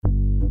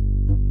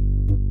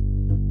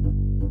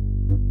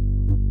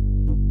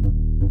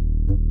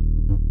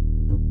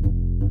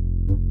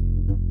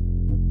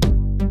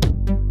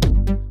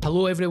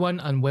Hello everyone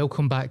and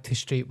welcome back to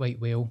Straight White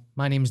Whale.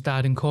 My name's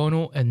Darren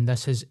Connell and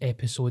this is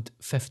episode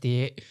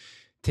 58.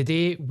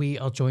 Today we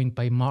are joined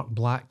by Mark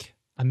Black,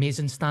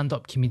 amazing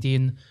stand-up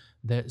comedian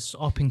that's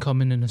up and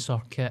coming in the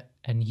circuit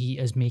and he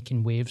is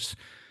making waves.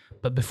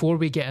 But before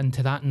we get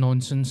into that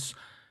nonsense,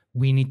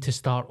 we need to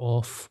start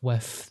off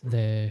with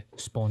the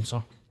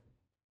sponsor.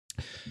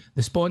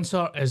 The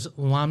sponsor is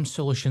Lamb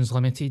Solutions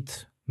Limited,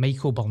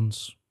 Michael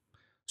Burns.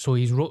 So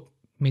he's wrote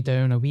me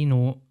down a wee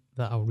note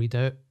that I'll read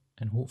out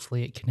and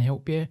hopefully it can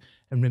help you.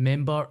 And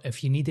remember,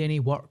 if you need any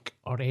work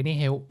or any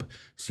help,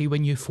 see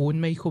when you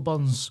phone Michael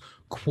Burns,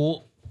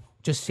 quote,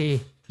 just say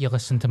you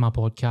listen to my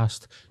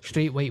podcast,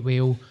 Straight White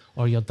Whale,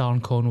 or you're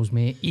Darren Connell's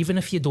mate. Even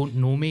if you don't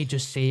know me,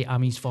 just say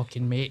I'm his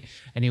fucking mate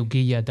and he'll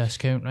give you a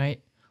discount,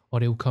 right? Or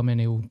he'll come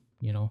and he'll,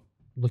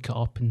 look it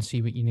up and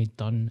see what you need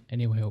done and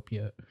he'll help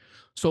you out.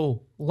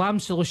 So, Lamb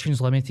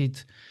Solutions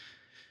Limited,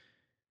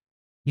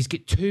 he's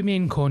got two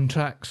main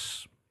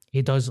contracts.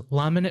 He does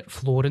laminate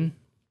flooring,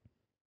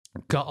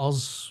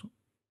 gutters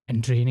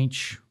and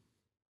drainage.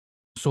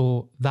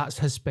 So that's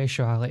his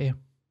speciality.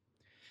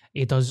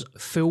 He does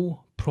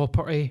full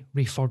property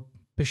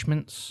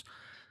refurbishments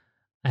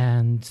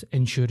and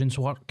insurance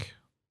work,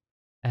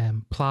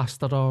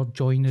 plasterer,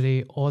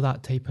 joinery, all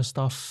that type of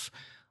stuff.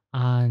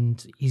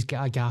 And he's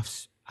got a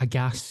gas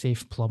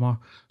safe plumber.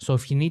 So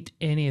if you need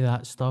any of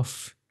that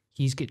stuff,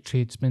 he's got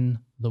tradesmen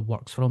that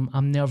works for him.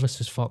 I'm nervous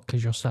as fuck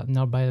because you're sitting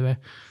there, by the way.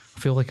 I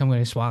feel like I'm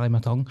going to swallow my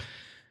tongue.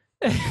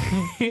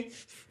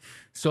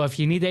 So if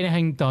you need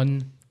anything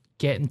done,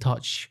 get in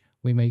touch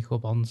with Michael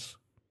Burns.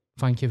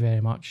 Thank you very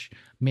much.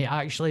 Mate,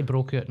 I actually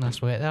broke out in a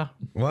sweat there.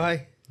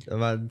 Why?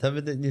 Am I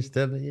intimidating you,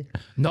 staring at you?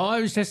 No,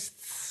 it was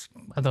just,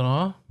 I don't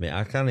know. Mate,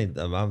 I can't,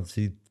 I'm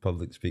see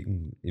public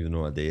speaking, even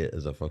though I do it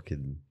as a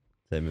fucking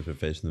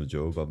semi-professional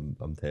job,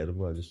 I'm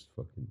terrible. I just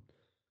fucking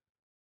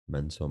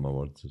mince on my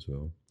words as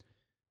well.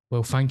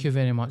 Well, thank you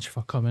very much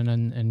for coming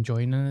in and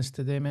joining us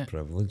today, mate.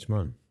 Privilege,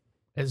 man.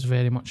 It's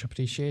very much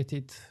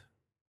appreciated.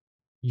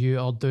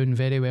 You are doing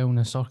very well in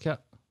the circuit.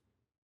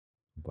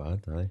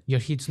 Bad, aye. Your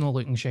head's not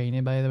looking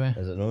shiny, by the way.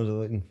 Is it not? Is it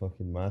looking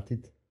fucking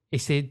matted? You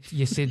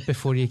said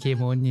before you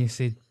came on, you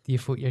said you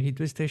thought your head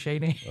was too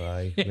shiny.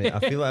 Aye. Mate, I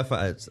feel like if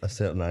it's a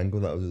certain angle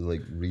that would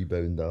like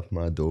rebound off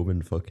my dome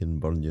and fucking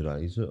burn your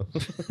eyes out.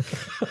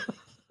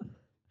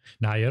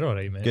 Nah, you're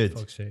alright, mate. Good. For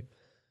fuck's sake.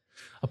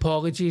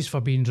 Apologies for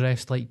being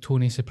dressed like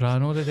Tony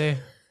Soprano today,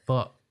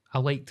 but I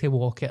like to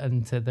walk it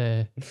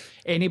into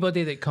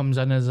anybody that comes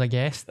in as a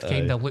guest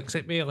kind of looks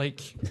at me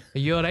like, are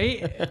you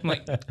alright? I'm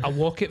like, I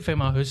walk it from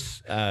my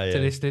house to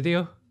the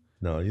studio.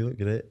 No, you look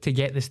great. To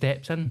get the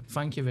steps in.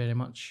 Thank you very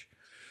much.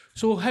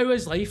 So how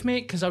is life,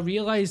 mate? Because I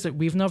realise that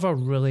we've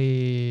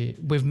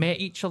met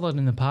each other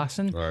in the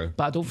passing, Aye.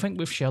 but I don't think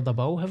we've shared a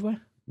bill, have we?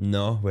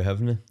 No, we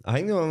haven't. I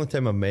think the only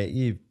time I met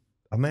you,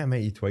 I might have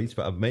met you twice,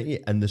 but I've met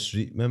you in the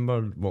street,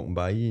 remember, walking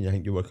by you, and I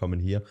think you were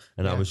coming here,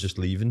 and I was just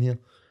leaving here.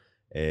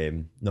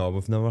 No,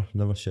 we've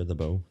never shared a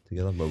bill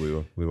together, but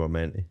we were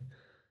meant to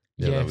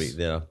the other week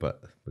there,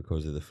 but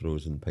because of the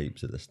frozen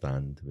pipes at the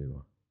stand, we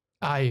were.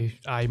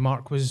 Aye,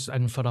 Mark was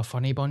in for a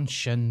funny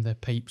bunch and the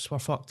pipes were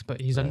fucked,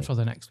 but he's in for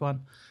the next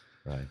one.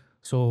 Right.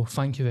 So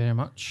thank you very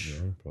much.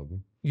 No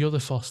problem. You're the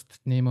first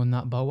name on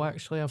that bill,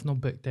 actually. I've not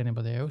booked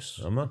anybody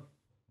else. Am I?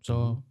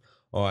 So.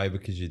 Oh, aye,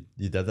 because you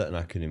did it and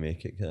I couldn't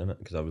make it,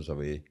 because I was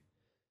away.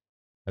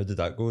 How did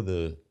that go?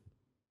 The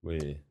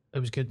way. It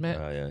was good, mate.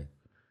 Aye.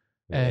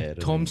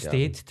 Tom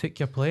Stade took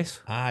your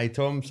place. Aye,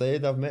 Tom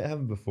Stade. I've met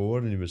him before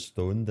and he was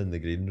stoned in the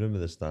green room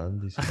of the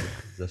stand. He's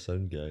a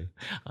sound guy.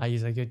 Aye,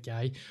 he's a good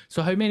guy.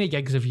 So how many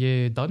gigs have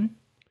you done?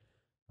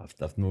 I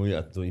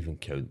don't even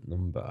count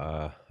them, but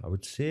I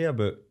would say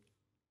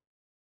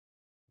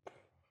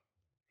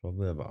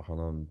probably about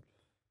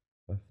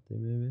 150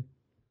 maybe.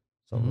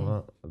 Something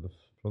like that.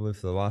 Probably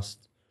for the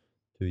last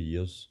 2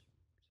 years.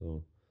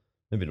 So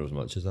maybe not as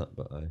much as that,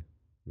 but aye,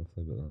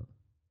 roughly about that.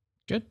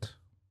 Good.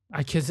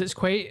 Because it's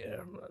quite,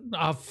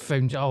 I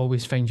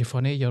always find you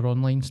funny. Your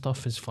online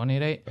stuff is funny,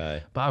 right?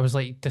 Aye. But I was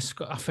like,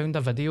 I found a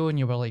video and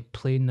you were like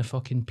playing the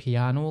fucking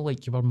piano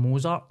like you were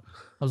Mozart.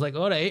 I was like,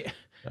 all right,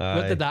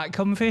 where did that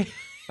come from?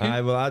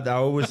 Aye, well, I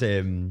always,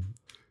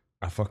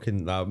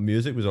 that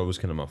music was always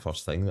kind of my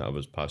first thing that I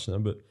was passionate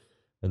about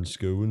in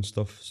school and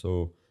stuff.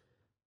 So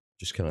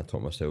just kind of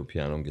taught myself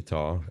piano and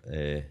guitar.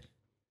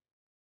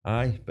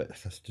 Aye, but I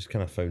just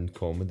kind of found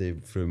comedy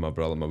through my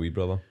wee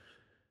brother.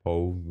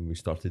 Paul, when we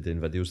started doing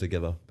videos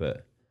together,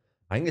 but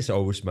I think it's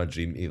always my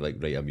dream to like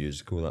write a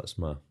musical. I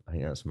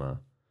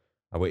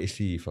want to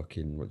see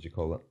fucking, what do you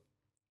call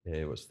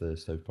it? What's the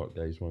South Park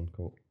guys one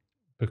called?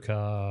 Book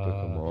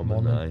of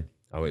Mormon. Aye,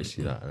 I want to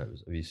see that. And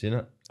have you seen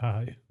it?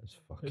 Aye,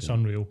 It's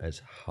unreal.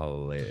 It's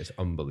hilarious. It's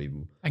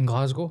unbelievable. In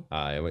Glasgow?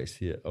 Aye, I want to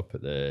see it up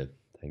at the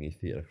thingy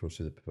theatre across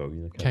to the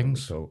pavilion.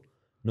 Kings? No,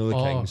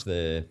 the Kings,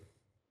 the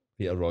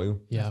Theatre Royal.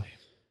 Yeah.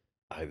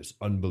 It was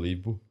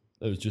unbelievable.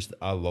 It was just,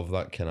 I love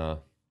that kind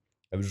of.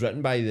 It was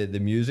written by the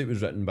music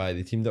was written by,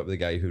 they teamed up with the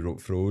guy who wrote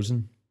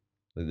Frozen,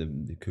 like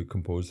they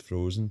composed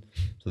Frozen,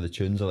 so the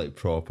tunes are like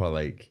proper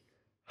like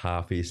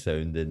happy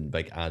sounding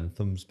big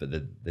anthems, but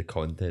the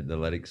content, the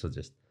lyrics are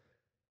just.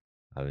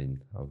 I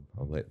mean, I'll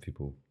let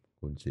people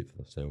go and see it for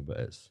themselves, but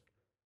it's.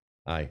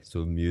 Aye,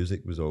 so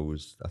music was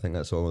always. I think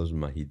that's always in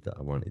my head that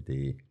I wanted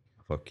a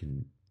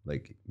fucking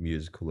like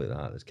musical like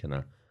that. That's kind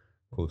of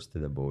close to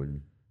the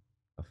bone,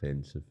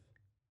 offensive.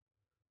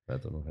 I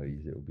don't know how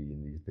easy it'll be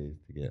in these days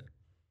to get.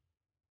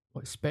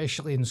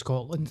 Especially in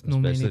Scotland,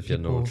 Especially if you're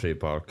people. no Trey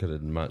Parker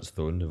and Matt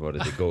Stone have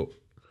already got.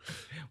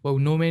 Well,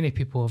 no many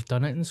people have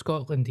done it in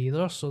Scotland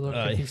either, so there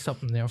Aye. could be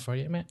something there for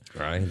you, mate.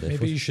 Aye, Maybe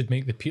definitely. you should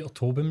make the Peter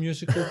Tobin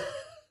musical.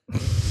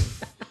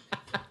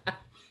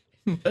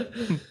 Aye,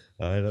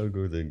 that'll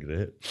go down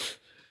great.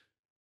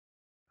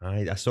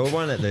 Aye, I saw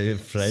one at the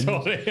Fringe.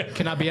 Sorry.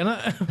 Can I be in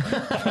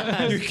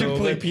it? You can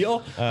play Peter.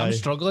 I'm Aye.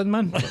 struggling,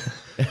 man.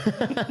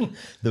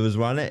 There was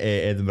one at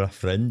Edinburgh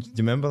Fringe. Do you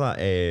remember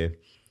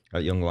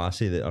that young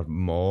lassie that her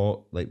ma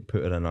like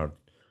put her in her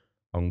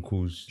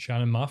uncle's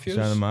Shannon Matthews.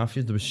 Shannon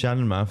Matthews? There was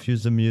Shannon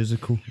Matthews the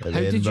musical. At How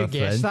the did you Edinburgh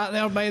guess Fringe. that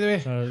there, by the way?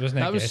 It wasn't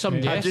That a was guess, some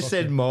mate. guess. I just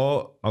said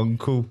ma,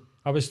 uncle,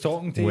 I was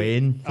talking to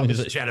Wayne. I was,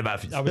 like, Shannon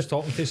Matthews. I was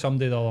talking to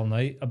somebody the other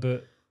night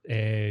about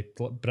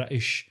like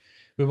British.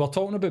 We were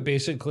talking about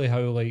basically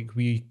how like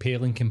we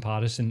pale in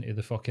comparison to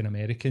the fucking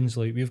Americans.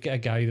 Like we've got a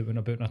guy that went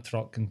about in a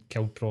truck and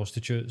killed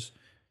prostitutes.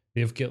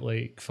 They've got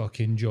like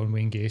fucking John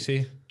Wayne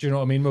Gacy. Do you know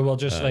what I mean? We were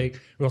just like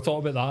we were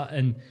talking about that,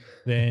 and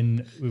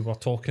then we were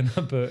talking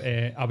about.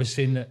 I was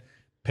saying that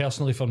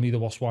personally for me the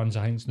worst ones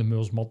I think is the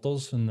Moors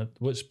murders, and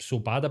what's so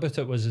bad about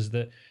it is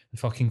that the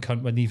fucking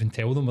cunt wouldn't even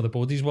tell them where the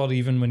bodies were,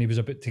 even when he was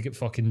about to get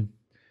fucking.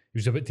 He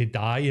was about to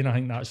die, and I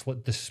think that's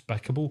like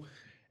despicable.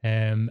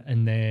 And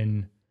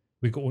then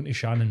we got on to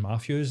Shannon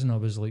Matthews, and I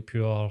was like,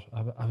 I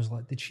was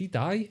like, did she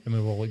die? And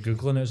we were like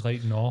Googling it, it's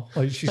like, no,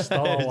 like she's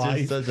still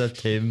alive. Just such a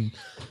tame.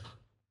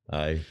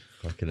 Aye,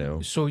 fucking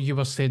hell. So you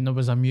were saying there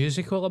was a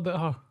musical about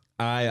her?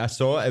 Aye, I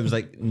saw it. It was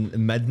like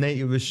midnight.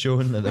 It was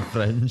shown at the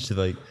Fringe.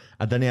 Like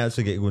I didn't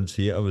actually get to go and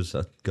see it. I was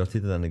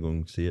gutted I didn't go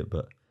and see it,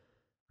 but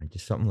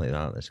just something like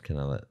that. That's kind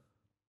of like.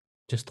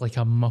 Just like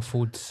a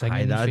muffled Aye,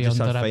 singing that for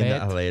just I under a find that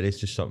bed. hilarious.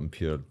 Just something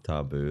pure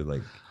taboo,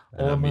 like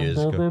in Oh, a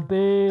musical.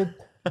 bed,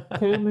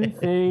 come and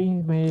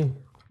find me.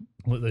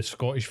 Like the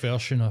Scottish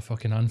version of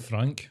fucking Anne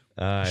Frank.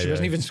 Aye, She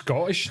wasn't aye. even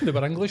Scottish, they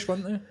were English,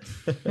 weren't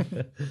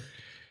they?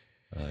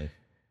 Aye.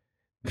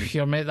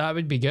 Here, mate, that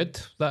would be good.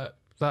 That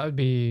would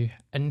be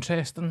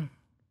interesting.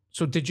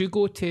 So, did you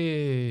go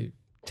to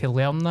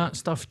learn that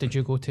stuff? Did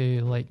you go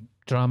to like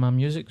drama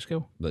music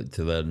school, Like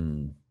to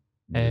learn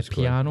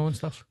musical- piano and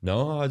stuff?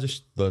 No, I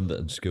just learned it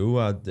in school.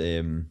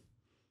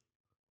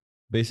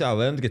 Basically I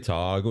learned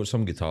guitar. I got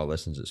some guitar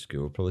lessons at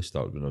school. Probably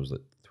started when I was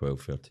like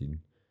 12, 13.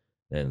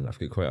 And I've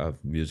got quite a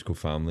musical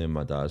family on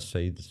my dad's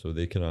side, so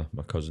they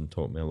my cousin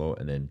taught me a lot,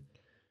 and then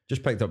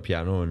just picked up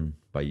piano and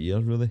by ear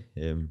really.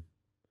 It's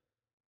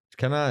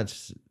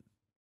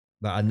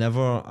that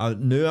I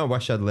knew I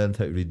wish I'd learned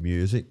how to read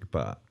music,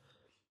 but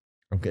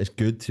it's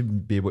good to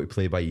be able to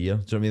play by ear. Do you know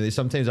what I mean? Like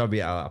sometimes I'll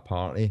be at a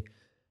party,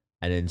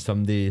 and then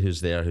somebody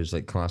who's there who's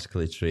like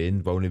classically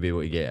trained will only be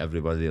able to get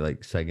everybody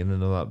like singing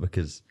and all that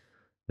because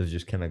they've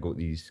just kind of got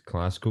these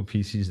classical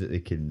pieces that they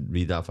can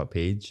read off a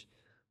page.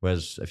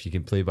 Whereas if you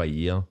can play by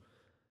ear,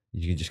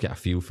 you can just get a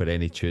feel for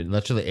any tune.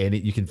 Literally any,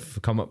 you can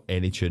come up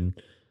any tune,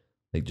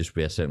 like just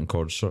with a certain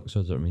chord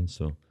structure. Do you know what I mean?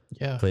 So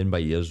Yeah. playing by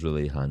ear is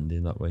really handy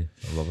in that way.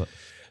 I love it.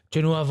 Do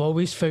you know, I've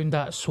always found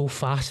that so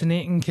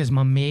fascinating because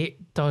my mate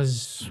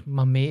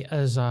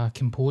is a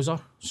composer,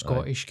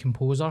 Scottish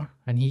composer,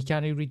 and he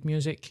can't read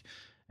music,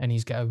 and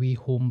he's got a wee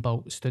home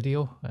built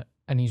studio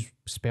in his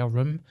spare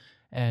room,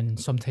 and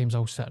sometimes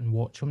I'll sit and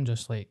watch him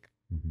just like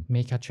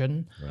make a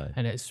tune, Right.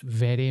 and it's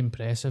very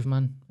impressive,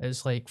 man.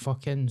 It's like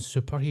fucking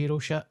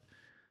superhero shit,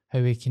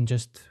 how he can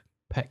just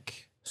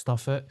pick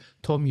stuff out.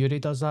 Tom Urie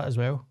does that as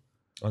well.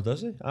 Oh,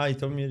 does he? Aye,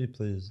 Tom Urie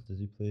plays. Does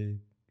he play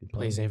guitar?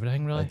 Plays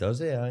everything really. Aye, does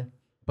he? Aye.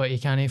 But he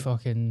can't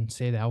fucking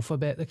say the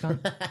alphabet, they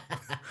can't.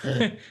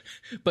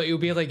 But he'll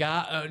be like,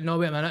 no,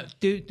 wait a minute.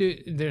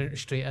 They're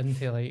straight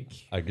into like.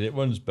 A great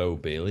one's Bill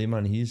Bailey,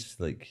 man. He's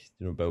like,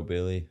 you know, Bill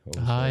Bailey.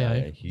 Obviously,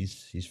 Aye.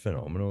 He's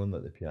phenomenal on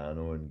like the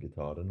piano and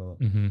guitar and all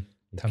that. Mm-hmm.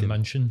 He Tim can-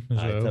 Minchin as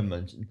Aye, well. Tim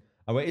Minchin.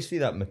 I went to see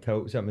that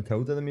Matilda. Is that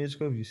Matilda the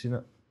musical? Have you seen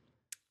it?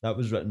 That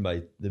was written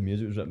by the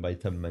music was written by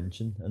Tim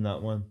Minchin in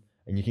that one,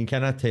 and you can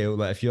kind of tell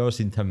like if you ever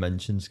seen Tim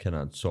Minchin's kind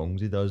of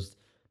songs he does,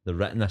 they're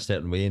written a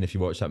certain way, and if you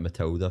watch that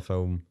Matilda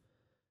film,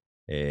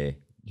 you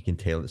can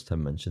tell it's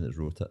Tim Minchin that's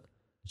wrote it.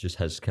 It's just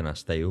his kind of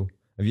style.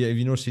 Have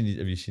you not seen?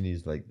 Have you seen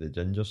his like the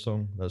Ginger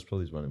song? That's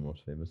probably one of the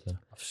most famous things.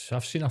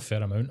 I've seen a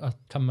fair amount of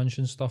Tim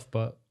Minchin stuff,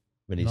 but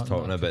When he's Not-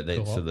 talking not about to that,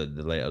 pull so up. that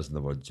the letters in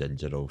the word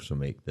ginger also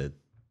make the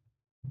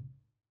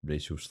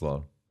racial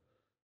slur.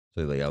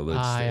 So like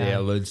he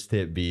alludes to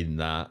it being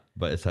that,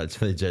 but it's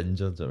actually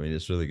ginger. Do you know what I mean?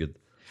 It's really good.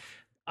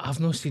 I've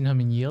not seen him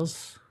in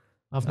years.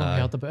 I've not Aye.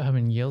 heard about him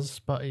in years,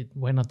 but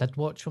when I did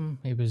watch him,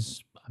 he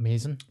was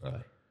amazing.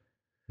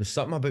 There's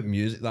something about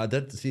music that I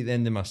did see at the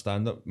end of my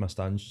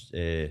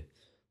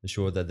the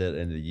show I did at the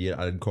end of the year.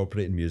 I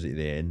incorporated music at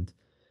the end,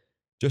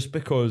 just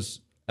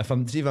because if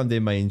I'm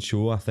doing my own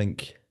show, I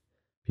think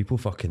people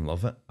fucking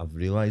love it. I've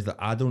realised that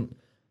I don't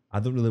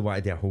really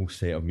want to do a whole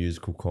set of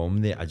musical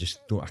comedy. I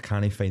just don't. I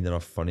can't find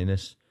enough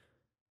funniness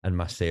in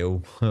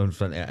myself in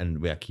front of it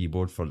and with a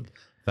keyboard for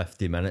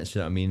 50 minutes. You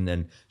know what I mean?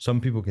 And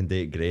some people can do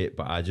it great,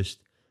 but I just,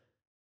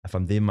 if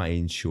I'm doing my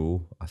own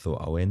show, I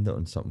thought I'll end it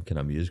on something kind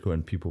of musical,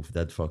 and people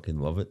did fucking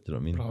love it. Do you know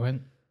what I mean?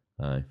 Brilliant.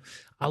 Aye.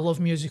 I love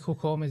musical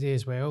comedy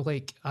as well.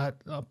 Like,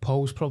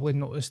 Paul's probably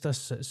noticed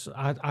this.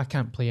 I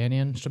can't play any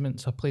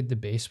instruments. I played the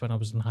bass when I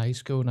was in high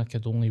school and I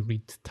could only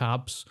read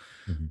tabs.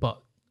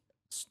 But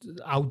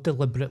I'll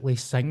deliberately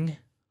sing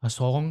a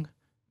song,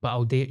 but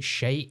I'll do it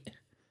shite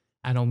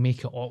and I'll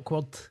make it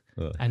awkward.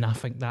 And I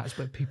think that's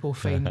what people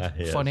find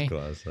funny.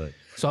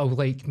 So I'll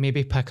like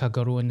maybe pick a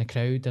girl in the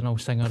crowd and I'll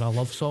sing her a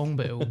love song,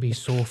 but it'll be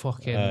so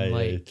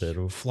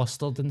fucking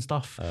flustered and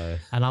stuff.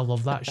 And I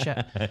love that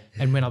shit.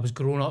 And when I was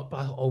growing up,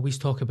 I always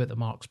talk about the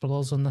Marx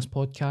Brothers on this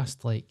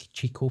podcast. Like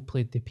Chico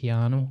played the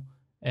piano.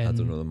 And, I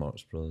don't know the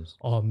Marx Brothers.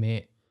 Oh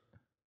mate,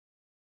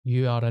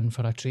 you are in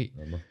for a treat.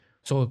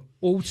 So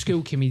old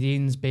school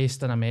comedians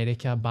based in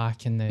America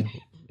back in the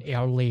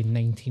early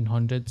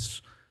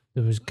 1900s.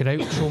 There was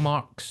Groucho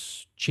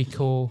Marx,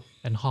 Chico,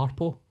 and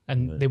Harpo,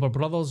 and they were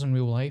brothers in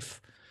real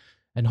life.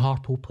 And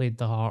Harpo played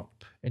the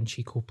harp, and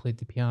Chico played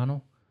the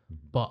piano.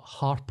 But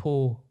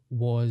Harpo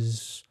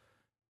was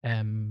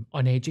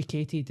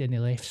uneducated, and he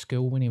left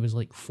school when he was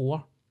like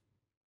 4.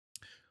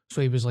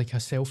 So he was like a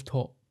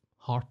self-taught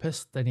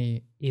harpist, and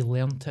he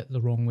learnt it the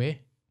wrong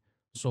way.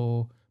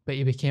 So, but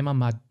he became a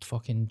mad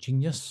fucking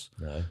genius.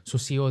 So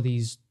see all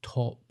these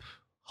top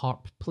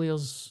harp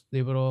players,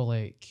 they were all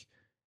like,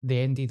 they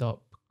ended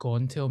up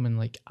going to him and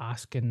like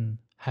asking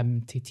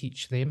him to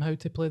teach them how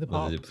to play the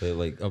harp. Did they play it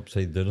like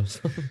upside down or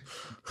something?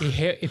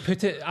 He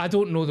put it, I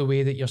don't know the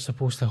way that you're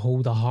supposed to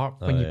hold a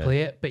harp when you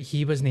play it, but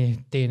he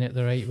wasn't doing it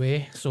the right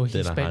way. So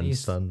he spent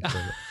his playing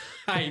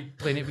it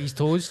with his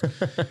toes.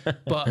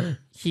 But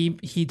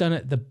he done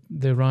it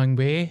the wrong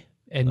way.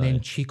 And then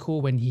Chico,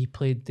 when he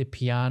played the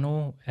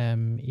piano,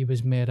 he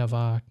was more of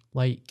a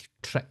like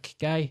trick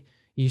guy.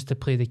 He used to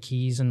play the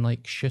keys and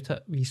like shoot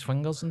it with his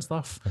fingers and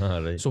stuff.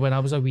 So when I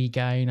was a wee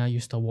guy and I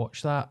used to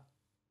watch that,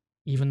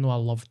 even though I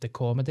loved the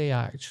comedy,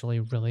 I actually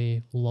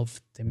really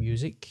loved the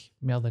music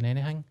more than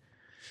anything.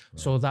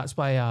 So that's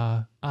why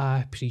I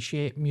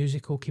appreciate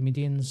musical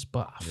comedians,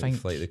 but I think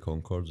Flight of the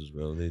Conchords as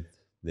well, they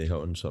hit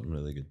on something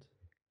really good.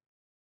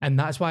 And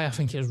that's why I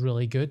think it's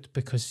really good,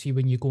 because see,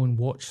 when you go and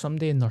watch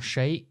somebody and they're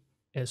shite,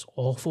 it's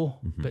awful.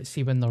 But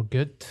see, when they're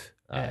good,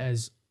 it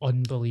is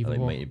unbelievable. I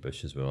like Mighty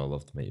Bush as well. I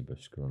loved Mighty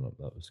Bush growing up.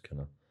 That was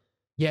kind of...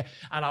 Yeah,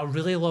 and I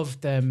really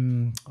loved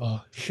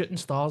Shooting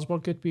Stars were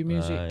good with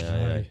music.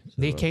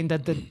 They kind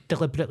of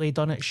deliberately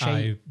done it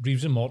shite.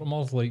 Reeves and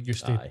Mortimer like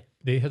used to.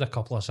 They had a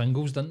couple of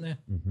singles, didn't they?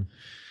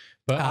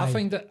 But I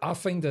find that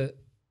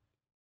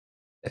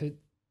I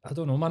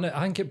don't know, man.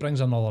 I think it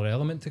brings another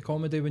element to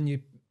comedy when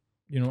you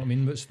know what I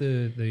mean. What's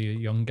the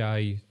young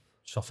guy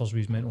suffers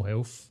with his mental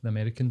health? The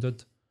American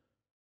dude,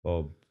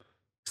 Bob.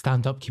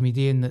 Stand-up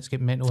comedian that's got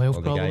mental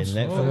health problems.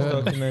 The guy in Netflix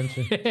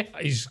documentary.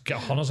 He's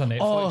got hundreds of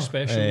Netflix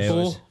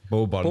specials.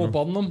 Bo Burnham.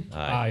 Bo Burnham.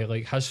 Aye,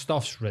 like his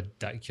stuff's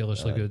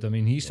ridiculously good. I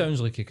mean, he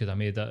sounds like he could have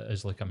made it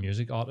as like a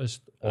music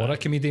artist or a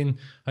comedian.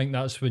 I think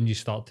that's when you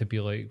start to be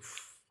like,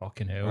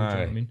 fucking hell. Do you know what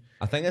I mean?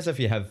 I think as if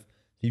you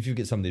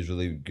get somebody who's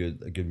really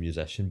good, a good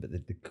musician, but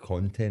the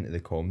content of the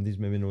comedy's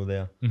maybe not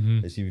there.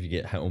 Let's see if you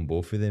get hit on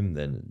both of them,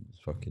 then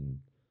it's fucking...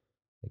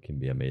 It can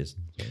be amazing.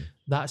 So.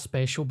 That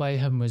special by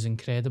him was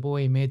incredible.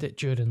 He made it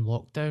during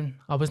lockdown.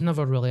 I was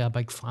never really a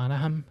big fan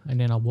of him, and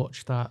then I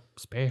watched that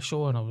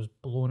special and I was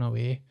blown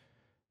away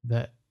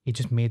that he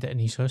just made it in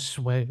his house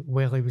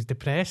while he was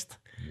depressed,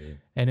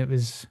 and it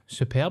was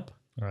superb.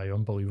 Aye,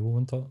 unbelievable,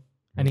 wasn't it?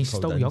 And he's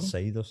still young.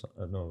 Inside or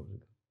something? No,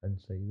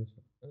 Inside or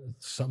something?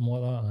 Something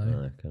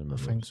like that. I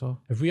think so.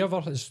 Have we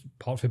ever, as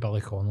part of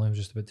Billy Connolly, I was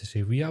just about to say,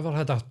 have we ever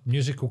had a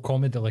musical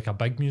comedy, like a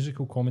big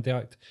musical comedy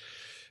act?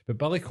 But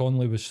Billy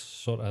Connolly was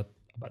sort of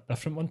a bit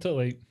different, wasn't it?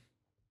 Like,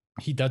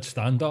 he did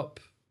stand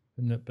up,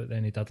 but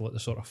then he did like the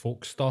sort of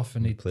folk stuff,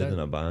 and he played in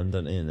a band,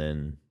 didn't he? And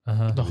then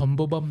the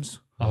Humble Bums.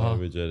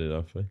 With Jerry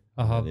Duffy.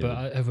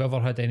 But have we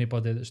ever had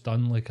anybody that's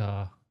done like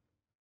a?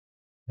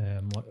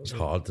 It's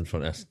hard in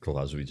front of a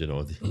Glaswegian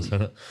audience,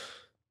 isn't it?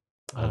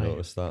 I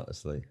noticed that.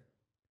 It's like,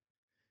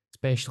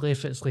 especially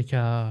if it's like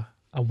a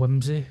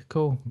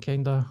whimsical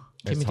kind of.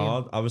 It's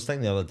hard. I was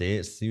thinking the other day,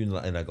 it's even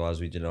in a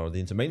Glaswegian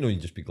audience. It might not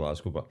even just be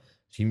Glasgow, but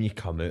see when you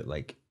come out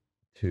like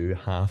too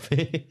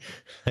happy,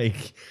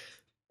 like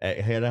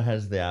it kind of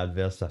has the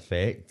adverse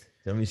effect. Do you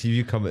know what I mean? See if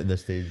you come out on the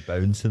stage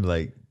bouncing,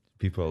 like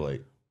people are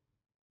like,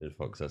 "Who the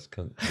fuck's this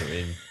cunt?" You know what I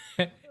mean?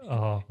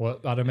 Well,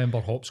 I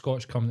remember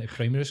Hopscotch coming to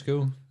primary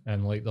school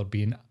and like there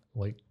being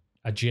like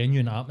a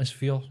genuine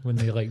atmosphere when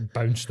they like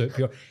bounced out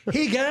pure,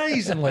 "Hey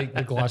guys," and like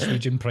the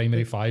Glaswegian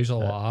primary fives are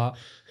like that.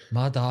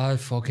 My dad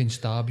fucking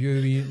stab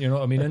you know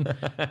what I mean? And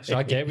so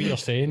I get what you're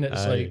saying.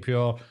 It's like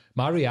pure.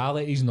 My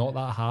reality's not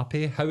that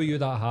happy. How are you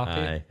that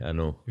happy? Aye, I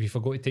know. If you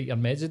forgot to take your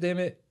meds a day,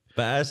 mate.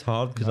 But it's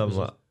hard because I'm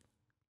like,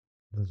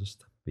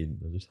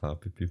 They're just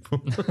happy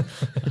people.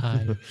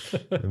 Aye.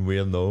 And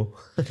we're no.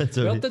 Where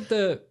did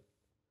the...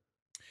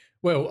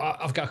 Well,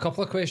 I've got a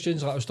couple of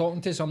questions. Like I was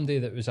talking to somebody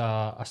that was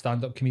a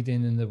stand-up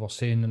comedian, and they were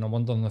saying, and I'm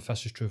wondering if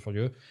this is true for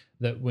you,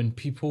 that when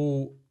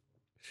people...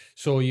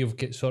 So you've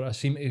got sort of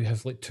seem to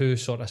have like two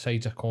sort of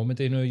sides of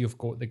comedy now. You've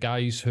got the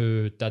guys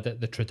who did it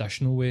the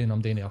traditional way, and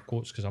I'm doing air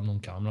quotes because I'm on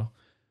camera,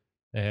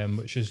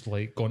 which is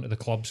like going to the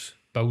clubs,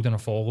 building a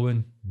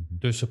following,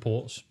 do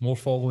supports, more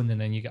following, and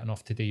then you get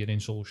enough to do your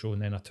own solo show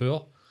and then a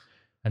tour.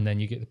 And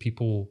then you get the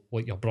people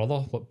like your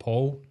brother, like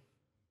Paul.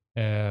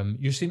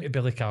 You seem to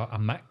be like a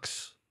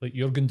mix. Like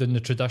you're going down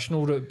the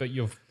traditional route, but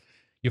you've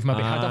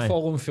maybe had a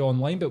following for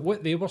online. But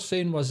what they were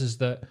saying is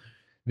that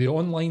the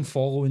online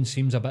following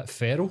seems a bit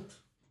feral.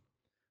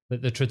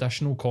 That the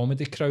traditional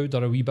comedy crowd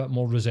are a wee bit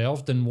more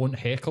reserved and won't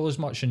heckle as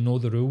much and know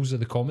the rules of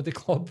the comedy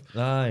club.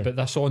 Aye. But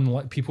this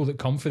people that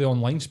come for the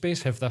online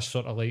space have this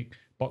sort of like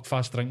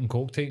buckfast drinking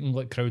coke taking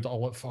like crowd that are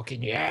like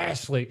fucking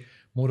yes, like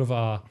more of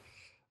a,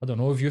 I don't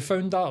know, have you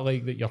found that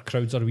like that your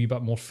crowds are a wee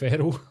bit more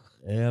feral?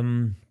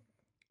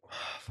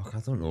 Fuck, I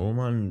don't know,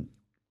 man.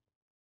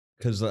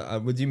 Because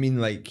what do you mean,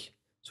 like?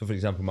 So, for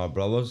example, my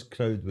brother's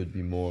crowd would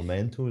be more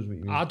mental, is what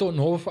you mean? I don't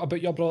know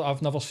about your brother.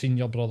 I've never seen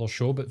your brother's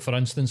show, but for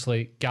instance,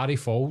 like Gary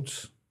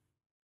Faulds,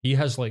 he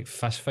has like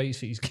fist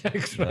fights at his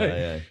gigs, right?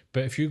 Aye.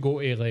 But if you go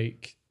to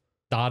like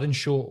Darren's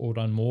show or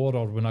Run More,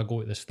 or when I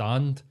go to the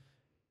stand,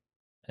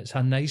 it's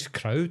a nice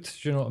crowd.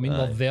 Do you know what I mean?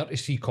 Aye. They're there to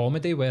see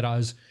comedy,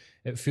 whereas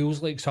it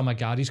feels like some of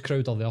Gary's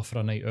crowd are there for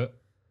a night out.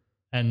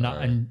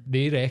 And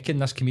they reckon,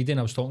 this comedian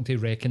I was talking to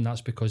reckon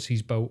that's because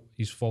he's built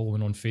his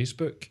following on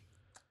Facebook.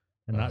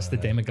 And that's the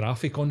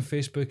demographic on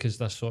Facebook, is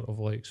this sort of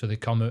like, so they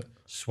come out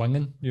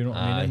swinging, you know what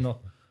I mean?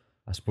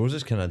 I suppose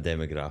it's kind of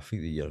demographic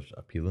that you're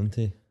appealing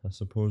to, I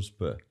suppose.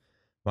 But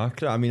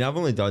I mean, I've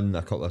only done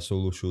a couple of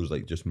solo shows,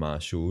 like just my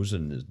shows,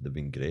 and they've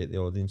been great. The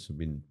audience have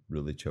been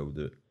really chilled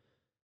out.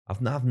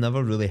 I've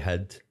never really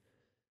had...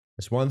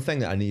 It's one thing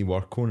that I need to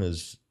work on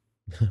is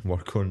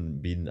work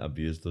on being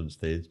abused on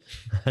stage.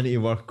 I need to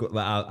work on...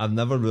 Like, I've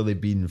never really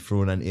been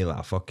thrown into like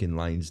a fucking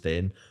lion's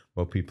den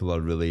where people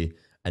are really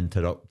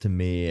interrupting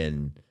me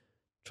and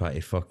try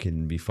to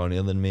fucking be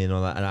funnier than me and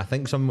all that. And I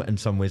think in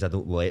some ways I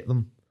don't let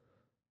them.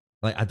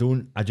 Like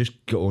I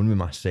just get on with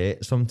my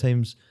set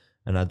sometimes,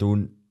 and I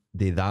don't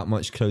do that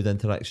much crowd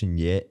interaction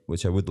yet,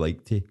 which I would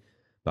like to.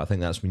 But I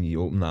think that's when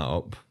you open that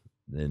up,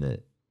 then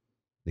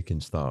they can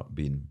start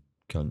being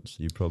cunts.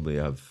 You probably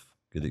have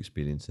good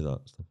experience of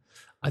that stuff.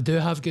 I do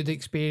have good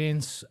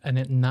experience, and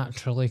it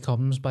naturally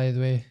comes, by the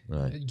way.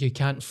 Right. You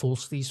can't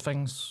force these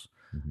things.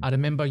 I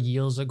remember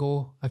years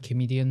ago, a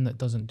comedian that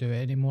doesn't do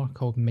it anymore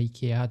called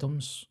Mikey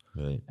Adams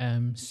Right.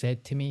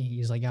 said to me,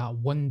 he's like,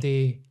 one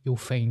day you'll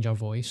find your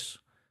voice,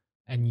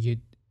 and you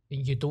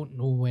don't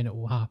know when it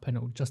will happen.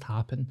 It will just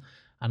happen.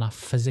 And I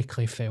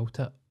physically felt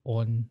it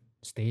on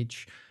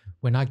stage.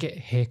 When I get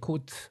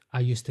heckled,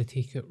 I used to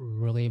take it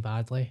really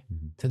badly,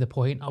 to the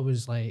point I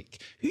was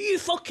like, who you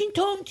fucking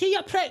talking to,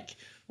 you prick?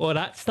 All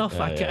that stuff.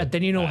 I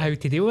didn't know how to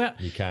deal with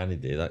it. You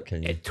can't do that,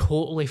 can you? It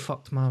totally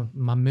fucked my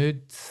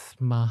mood.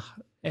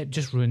 It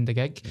just ruined the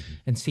gig.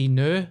 And see,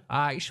 now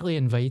I actually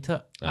invite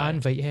it. I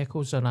invite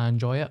heckles and I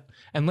enjoy it.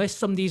 Unless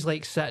somebody's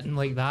like sitting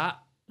like that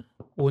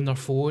on their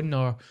phone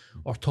or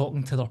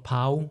talking to their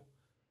pal,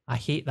 I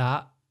hate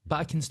that.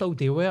 But I can still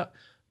deal with it.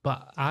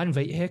 But I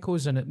invite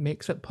heckles and it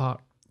makes it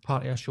part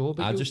of a show.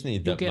 But I just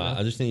need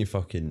to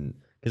fucking,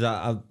 because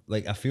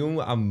I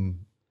feel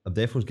I'm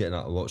definitely getting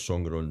a lot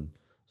stronger on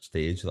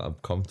stage. Like I'm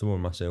comfortable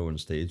with myself on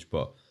stage,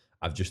 but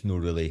I've just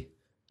not really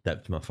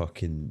dipped my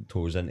fucking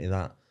toes into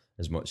that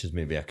as much as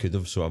maybe I could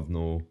have. So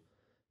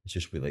it's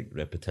just with like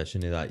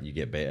repetition of that, you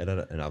get better at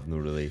it, and I've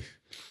not really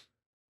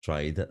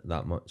tried it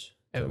that much.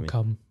 It will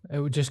come. It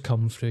will just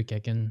come through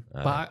gigging.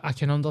 But I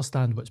can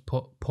understand what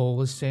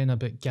Paul is saying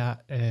about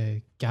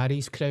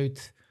Gary's crowd.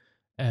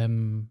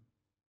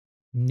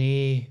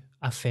 No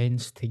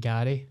offence to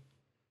Gary.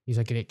 He's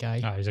a great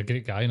guy. He's a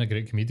great guy and a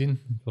great comedian.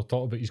 We'll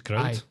talk about his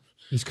crowd.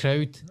 His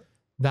crowd,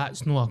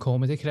 that's not a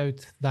comedy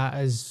crowd.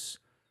 That is...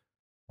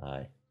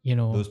 You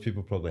know... Those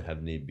people probably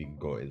haven't been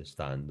got to the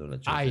stand on a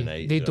Tuesday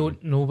night. They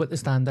don't know what the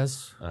stand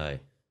is. And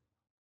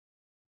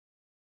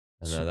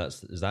do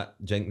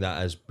you think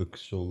that is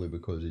solely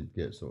because he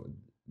gets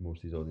most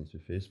of his audience through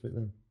Facebook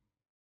then?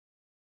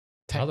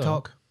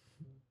 TikTok,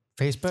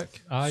 Facebook,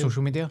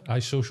 social media.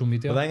 Social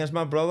media. The thing is,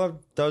 my brother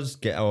does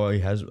get a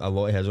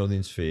lot of his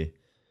audience for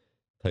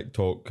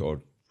TikTok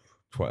or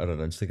Twitter or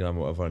Instagram or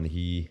whatever, and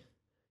he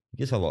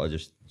gets a lot of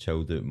just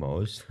chilled out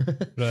moz.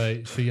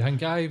 Right, so you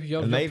think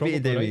you're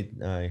probably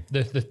right.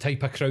 The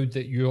type of crowd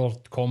that your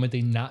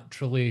comedy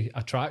naturally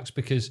attracts,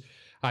 because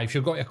if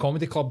you've got a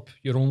comedy club,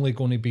 you're only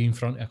going to be in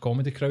front of a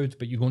comedy crowd,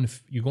 but you go on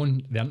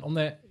the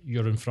internet,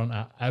 you're in front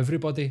of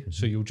everybody,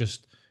 so you'll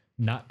just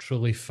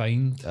naturally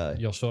find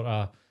your sort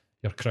of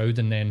your crowd,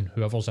 and then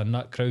whoever's in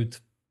that crowd,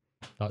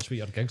 that's what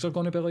your gigs are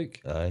going to be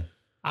like.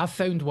 I've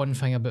found one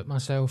thing about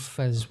myself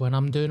is when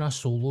I'm doing a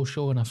solo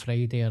show on a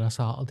Friday or a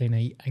Saturday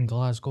night in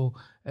Glasgow,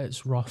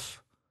 it's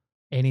rough.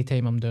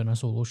 Anytime I'm doing a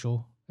solo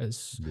show,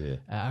 It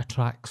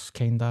attracts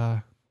kind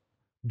of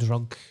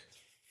drug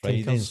Friday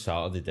and takers.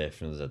 Saturday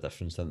definitely is a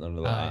difference, isn't there?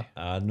 Like,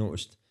 I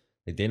noticed,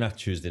 like, then a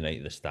Tuesday night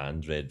at the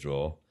stand, Red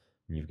Draw,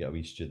 and you've got a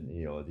wee student in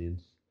the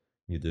audience,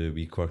 you do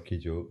wee quirky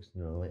jokes,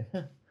 and you're like,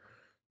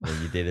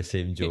 and you do the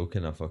same joke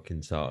on a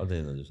fucking Saturday,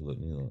 and they're just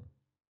looking at you like,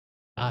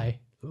 Aye.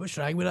 What's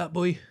wrong with that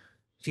boy? Is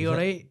he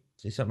alright?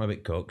 say something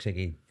about cocks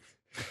again.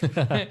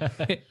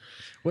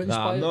 What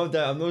Nah, inspired?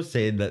 I'm not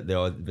saying that they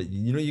are, but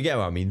you get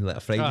what I mean. Like a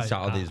Friday, Aye,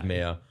 Saturday's aye.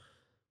 mere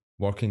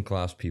working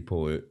class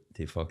people out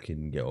to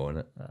fucking get on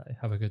it. Aye,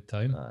 have a good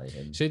time. Aye,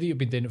 and Say that you've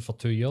been doing it for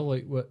 2 years.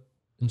 Like, what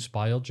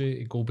inspired you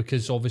to go?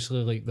 Because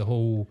obviously, like the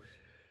whole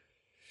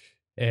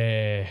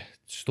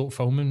Stoke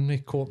filming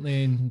with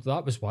Courtney, and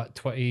that was what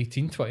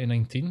 2018,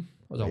 2019.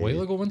 That was a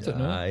while ago, wasn't it?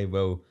 No. Aye,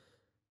 well.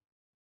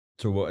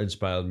 So what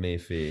inspired me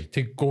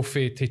To go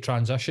to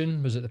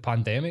transition, was it the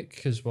pandemic?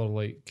 Because we're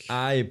like,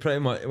 Aye, pretty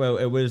much. Well,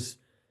 it was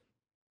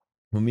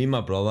when me and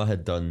my brother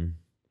had done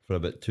for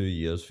about 2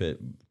 years, for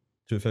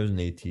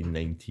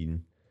 2018-19,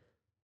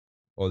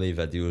 all the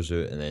videos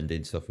out and then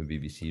did stuff with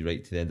BBC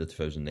right to the end of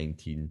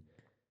 2019.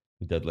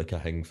 We did like a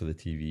thing for the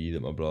TV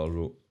that my brother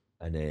wrote,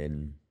 and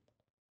then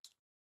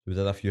we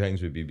did a few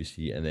things with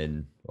BBC, and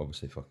then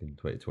obviously fucking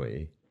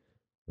 2020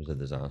 was a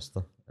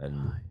disaster.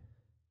 And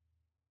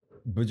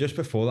but just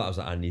before that, I was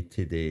like, I need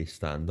to do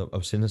stand up. I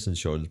was saying this in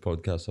Sean's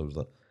podcast. I was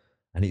like,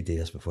 I need to do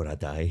this before I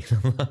die.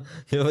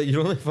 You're like,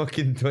 you're only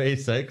fucking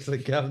 26.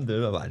 Like, I'm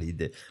doing it. I'm like, I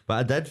need it. But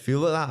I did feel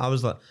like that. I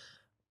was like,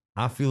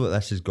 I feel like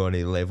this is going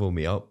to level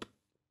me up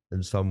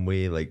in some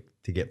way, like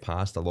to get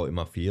past a lot of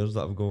my fears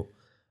that I've got.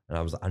 And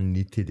I was like, I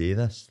need to do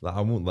this. Like,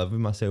 I won't live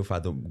with myself if I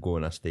don't go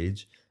on a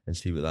stage and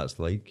see what that's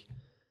like.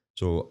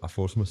 So I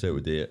forced myself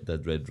to do it.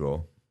 Did Red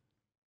Draw.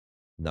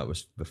 And that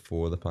was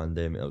before the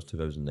pandemic. That was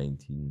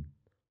 2019.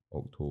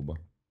 October.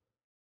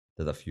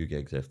 Did a few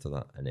gigs after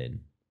that, and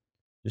then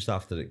just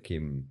after it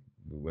came,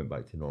 we went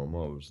back to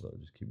normal. I was like,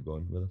 just keep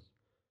going with this,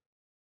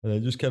 and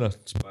then just kind of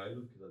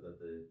spiraled because I did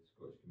the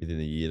Scottish Comedian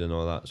of the Year and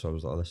all that. So I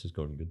was like, oh, this is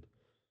going good.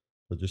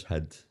 So I just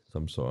had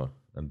some sort of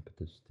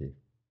impetus to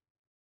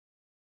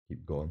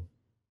keep going.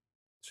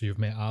 so you've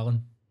met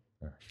Alan.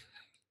 Aye.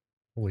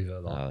 We'll leave it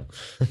at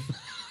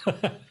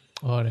that.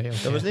 All right. There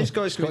Okay. was no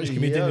Scottish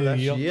Comedian of the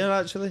Year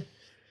actually.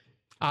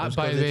 By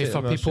got the the way, tip for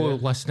of my people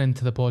shirt. listening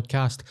to the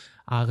podcast,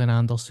 Alan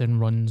Anderson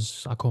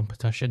runs a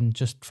competition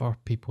just for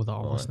people that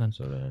are listening.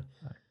 So,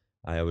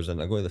 I was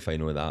in. I got to the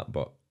final of that,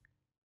 but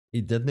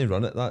he didn't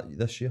run it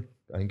this year.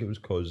 I think it was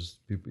because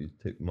people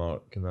took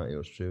Mark and that to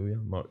Australia.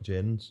 Mark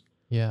Jennings.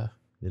 Yeah.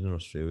 They're in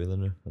Australia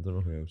now. I don't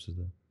know who else is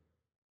there.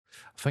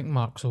 I think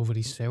Mark's over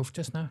himself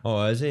just now.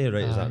 Oh, is he?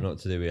 Right, is Aye. that not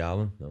to do with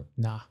Alan? No.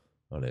 Nah.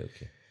 All right,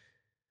 okay.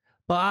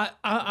 But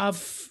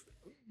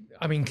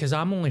I mean, because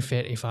I'm only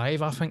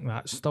 35, I think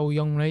that's still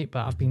young, right?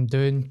 But I've been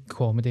doing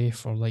comedy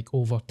for like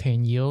over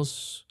 10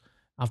 years.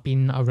 I've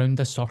been around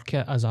the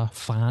circuit as a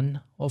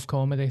fan of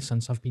comedy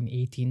since I've been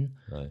 18,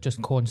 Aye.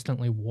 just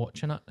constantly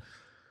watching it.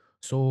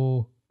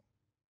 So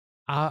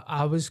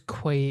I was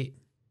quite,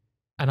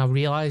 and I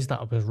realised that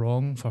I was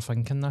wrong for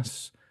thinking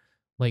this.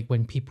 Like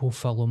when people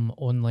film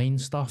online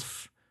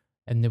stuff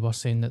and they were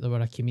saying that they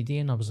were a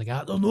comedian, I was like,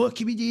 I don't know a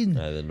comedian.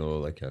 I don't know,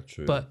 like a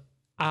true. But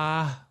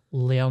I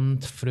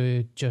learned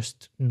through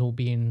just I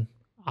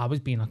was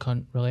being a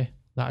cunt, really,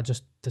 that I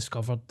just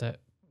discovered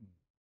that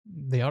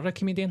they are a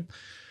comedian.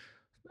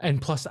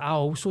 And plus, I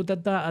also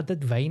did that. I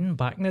did Vine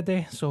back in the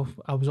day, so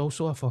I was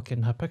also a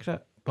fucking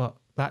hypocrite. But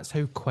that's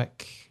how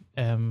quick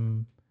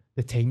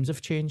the times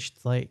have changed.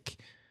 Like,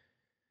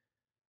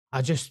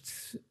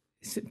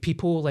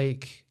 people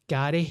like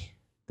Gary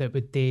that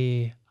would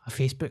do a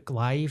Facebook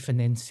Live and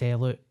then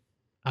sell out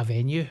a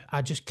venue.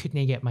 I just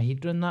couldn't get my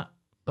head around that.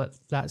 But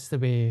that's the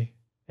way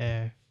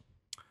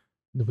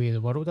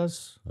the world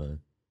is. Aye.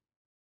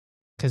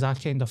 Because I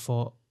kind of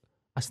thought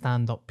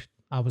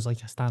I was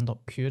like a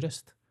stand-up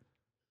purist.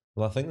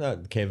 Well, I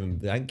think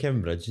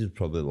Kevin Bridges is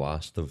probably the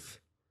last of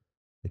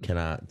the kind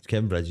of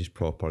Kevin Bridges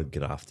proper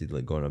grafted,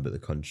 like going about the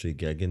country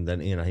gigging,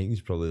 didn't he? And I think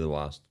he's probably the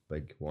last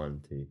big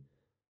one to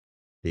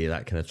do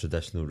that kind of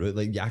traditional route.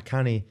 Like,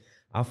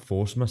 I've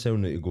forced myself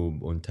now to go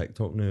on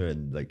TikTok now,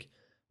 and like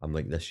I'm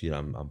like this year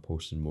I'm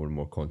posting more and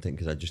more content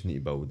because I just need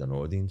to build an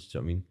audience. Do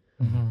you know what I mean?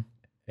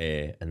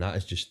 Mm-hmm. And that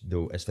is just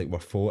though it's like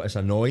it's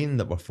annoying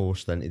that we're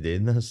forced into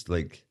doing this,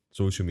 like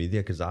social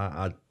media, because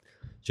I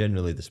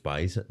generally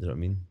despise it. Do you know what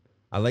I mean?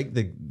 I like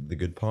the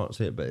good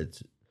parts of it, but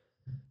it's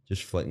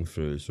just flicking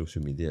through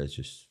social media is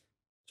just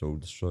soul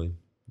destroying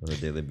on a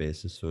daily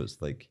basis. So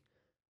it's like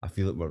I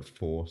feel like we're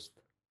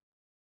forced,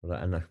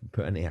 we're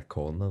put into a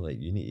corner.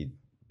 Like you need to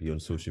be on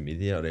social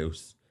media, or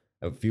else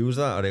it feels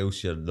that, or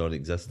else you're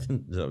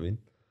non-existent. Do you know what I mean?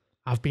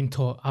 I've been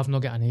taught I've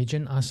not got an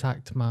agent. I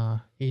sacked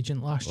my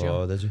agent last year.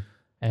 Oh, did you?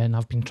 And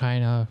I've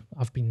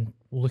been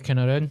looking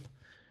around,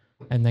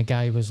 and the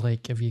guy was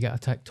like, have you got a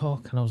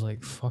TikTok? And I was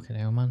like, fucking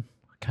hell, man.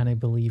 I can't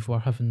believe we're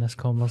having this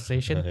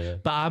conversation. Yeah.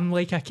 But I'm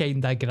like a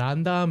kind of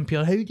granda.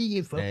 Pure, how do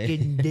you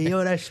fucking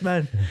do this,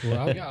 man?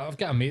 Well, I've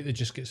got a mate that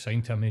just gets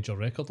signed to a major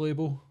record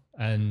label,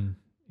 and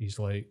he's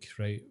like,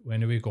 right,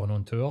 when are we going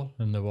on tour?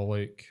 And they were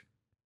like,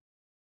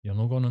 you're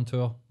not going on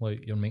tour,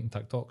 like you're making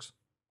TikToks.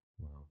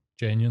 Wow.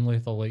 Genuinely,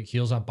 they're like,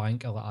 here's a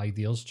bank of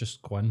ideas,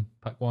 just go in,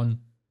 pick one,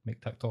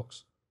 make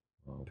TikToks,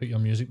 Wow. put your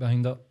music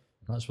behind it.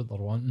 That's what they're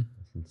wanting.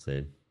 That's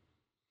insane.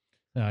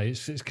 Yeah,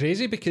 it's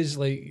crazy because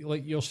like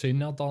you're saying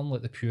there, Dan,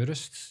 like the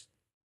purists,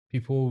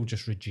 people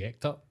just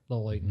reject it. They're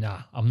like,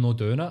 nah, I'm not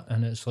doing it.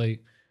 And it's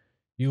like,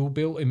 you'll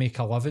be able to make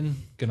a living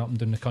going up and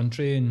down the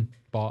country,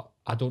 but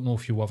I don't know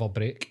if you'll ever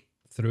break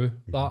through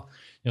that.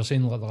 You're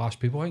saying like the last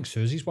people. I think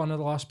Susie's one of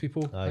the last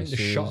people. Aye, I think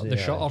Susie, the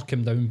shutter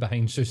came down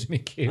behind Susie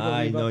McCabe.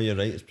 Aye, no, you're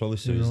right. It's probably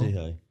Susie.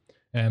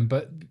 Aye.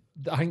 But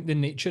I think the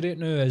nature of it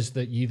now is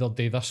that you either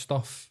do this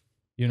stuff,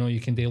 you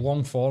can do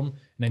long form and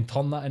then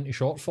turn that into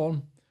short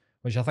form,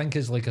 which I think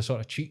is like a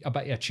sort of a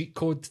bit of a cheat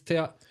code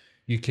to it.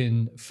 You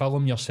can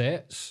film your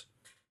sets,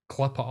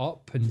 clip it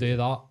up and do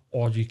that,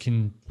 or you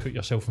can put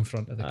yourself in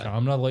front of the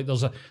camera. Like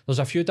there's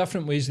a few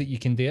different ways that you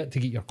can do it to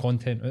get your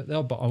content out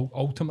there, but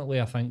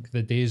ultimately I think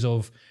the days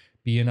of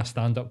being a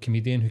stand-up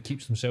comedian who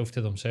keeps himself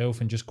to themselves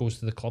and just goes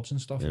to the clubs and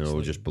stuff,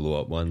 Like, just blow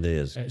up one day.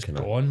 It's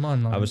gone,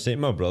 man. I was saying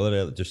to my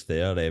brother just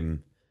there,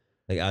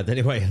 like I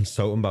didn't want to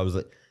insult him, but I was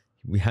like,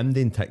 we him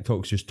doing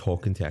TikToks just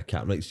talking to a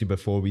camera. Like, see,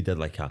 before we did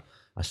like a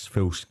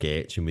full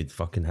sketch and we'd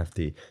fucking have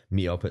to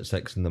meet up at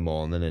 6 a.m.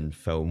 and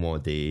film all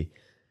day.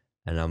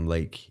 And I'm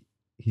like,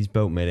 he's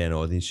built me an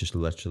audience just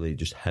literally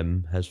just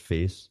him, his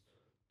face,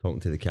 talking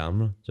to the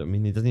camera. Do you know what I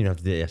mean? He doesn't even have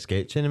to do a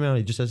sketch anymore.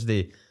 He just has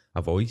to do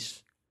a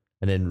voice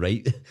and then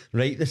write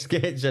the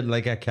sketch in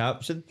like a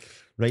caption,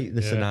 write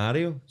the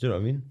scenario. Do you know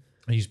what I mean?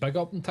 He's big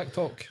up on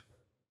TikTok.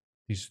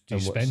 Do you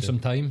And spend what's some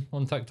time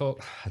on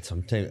TikTok?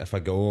 Sometimes if I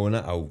go on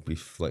it, I'll be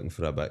flicking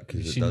for a bit Have you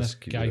because it seen does this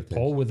keep guy your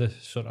Paul with the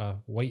sort of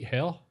white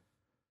hair?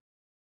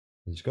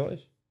 Is he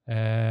Scottish?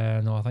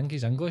 No, I think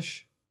he's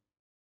English.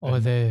 Or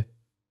the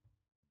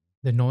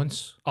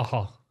nonce.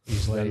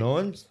 He's like,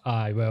 Anons?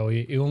 aye, well,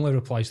 he only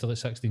replies to like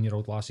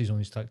 16-year-old lassies on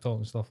his TikTok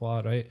and stuff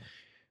like that, right?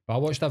 But I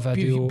watched a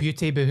video.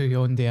 Beauty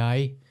Beyond the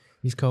Eye,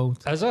 he's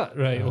called. Is it?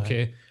 Right,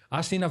 okay.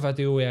 I seen a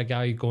video with a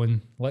guy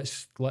going,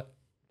 this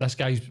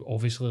guy's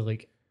obviously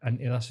like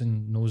into this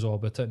and knows all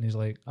about it, and he's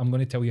like, I'm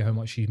going to tell you how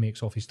much he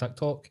makes off his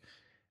TikTok.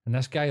 And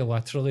this guy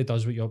literally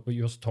does what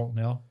you're talking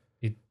there.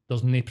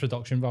 There's no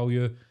production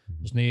value,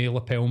 there's no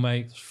lapel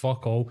mic, there's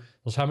fuck all.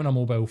 There's him and a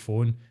mobile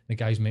phone. The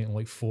guy's making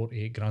like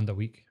 48 grand a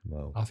week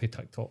Wow. off of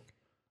TikTok.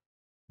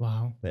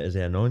 Wow. That is he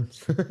a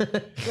nonce?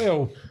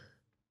 Well,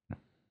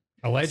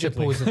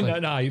 allegedly. Supposedly.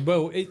 Nah,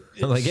 well, it's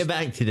Like, get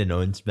back to the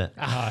nonce bit.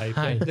 aye,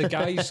 Aye. but the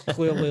guy's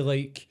clearly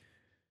like,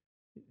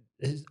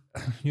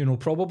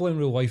 probably in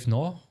real life,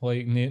 no,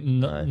 like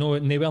Aye.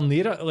 nowhere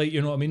near it, like,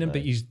 you know what I mean?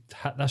 But he's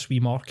hit this wee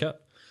market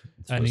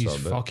and what's he's up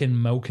about. fucking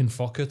milking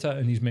fuck at it,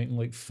 and he's making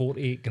like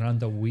 48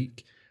 grand a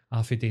week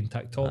after doing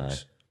TikToks.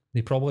 Aye.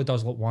 He probably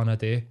does like one a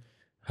day.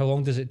 How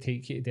long does it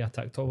take you to do a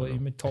TikTok? Like,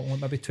 you're talking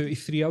like maybe 2 to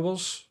 3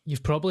 hours.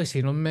 You've probably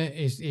seen him, mate.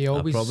 He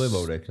always I probably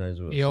will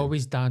recognise what He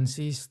always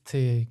dances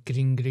to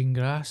green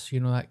grass. You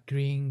know that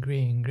green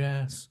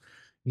grass.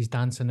 He's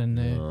dancing in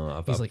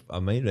the. He's like I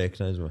might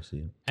recognise him. I see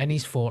him. in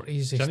his 40s.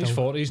 He's in his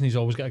 40s and he's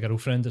always got a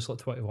girlfriend that's like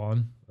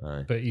 21.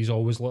 Aye. But he's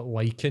always like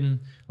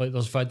liking, like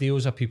there's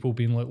videos of people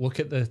being like,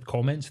 look at the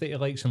comments that he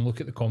likes and look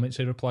at the comments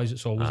he replies.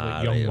 It's always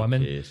like young right,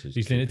 women. okay, so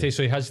He's doing it to,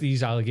 so he has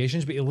these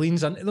allegations, but he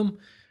leans into them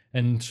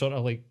and sort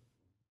of like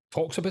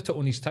talks about it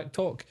on his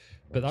TikTok.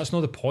 But that's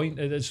not the point.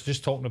 It's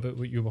just talking about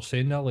what you were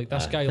saying there. Like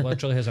this guy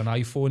literally has an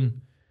iPhone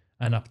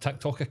and a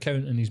TikTok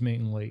account, and he's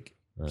making like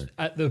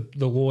at the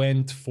low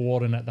end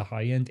 4 and at the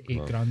high end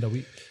 8 grand a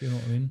week. You know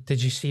what I mean?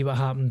 Did you see what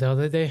happened the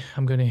other day?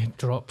 I'm going to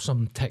drop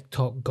some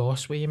TikTok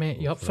goss with you, mate.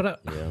 You up for it?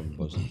 Yeah, I'm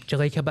buzzing. Do you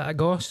like a bit of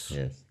goss?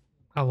 Yes.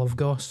 I love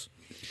goss.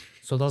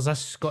 So there's this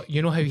Scott.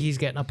 You know how he's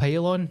getting a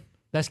pile on?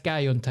 This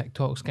guy on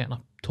TikTok's getting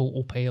a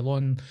total pile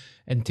on.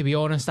 And to be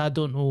honest, I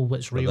don't know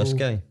what's For real. this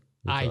guy?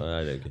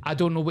 Aye. I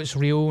don't know what's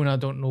real and I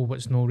don't know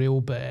what's no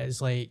real, but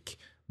it's like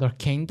they're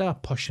kind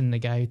of pushing the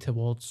guy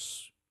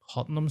towards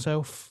hurting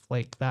himself.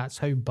 Like that's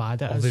how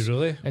bad it Are is. they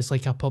really? It's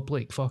like a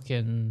public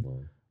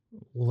fucking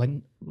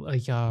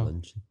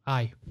Lynching.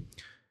 aye.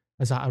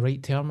 Is that a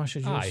right term I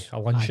should use? Aye, a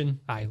luncheon.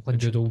 Aye, A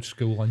good old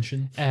school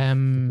luncheon.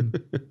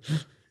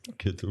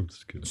 Good old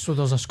school. So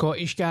there's a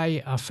Scottish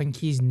guy, I think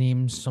his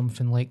name's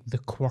something like the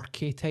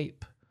Quirky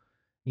type.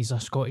 He's a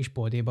Scottish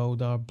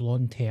bodybuilder,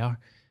 blonde hair.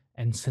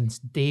 And since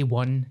day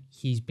one,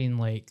 he's been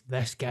like,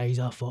 this guy's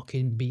a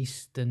fucking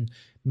beast and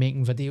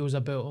making videos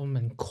about him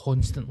and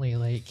constantly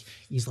like,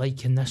 he's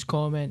liking this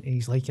comment and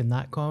he's liking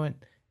that comment.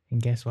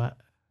 And guess what?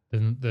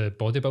 The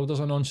bodybuilders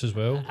are nonce as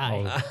well.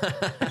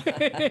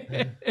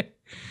 Aye.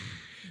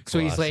 So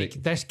he's Classic.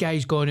 like, this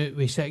guy's gone out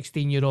with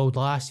 16-year-old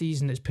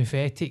lassies and it's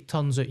pathetic.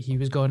 Turns out he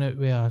was going out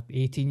with a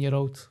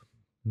 18-year-old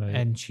Right.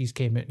 and she's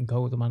came out and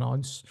called him a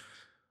nonce.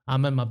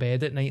 I'm in my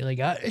bed at night like,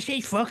 this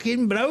is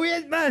fucking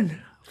brilliant,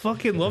 man.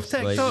 Fucking love It's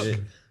like TikTok. the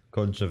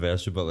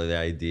controversial, but like the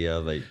idea,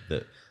 like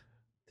that,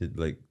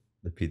 like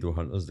the pedo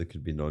hunters, there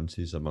could be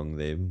nonces among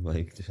them,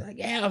 like just like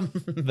yeah,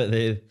 but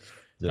they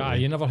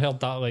You never heard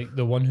that, like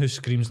the one who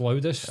screams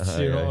loudest.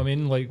 You know what I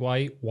mean? Like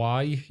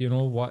why? You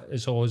know what?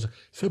 It's always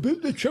it's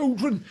about the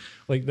children.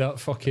 Like that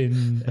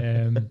fucking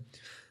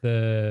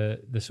the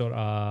sort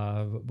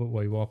of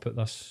what I put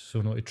this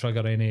so not to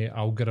trigger any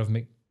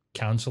algorithmic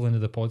cancelling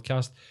of the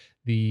podcast.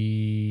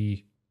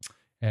 The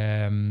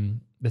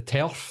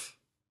turf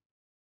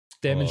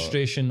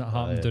demonstration that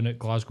happened down at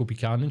Glasgow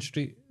Buchanan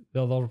Street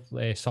the other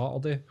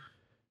Saturday,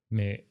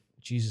 mate.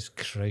 Jesus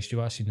Christ, you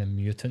have seen the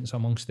mutants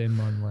amongst them,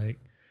 man. Like,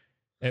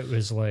 it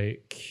was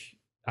like,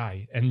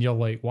 aye. And you're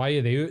like, why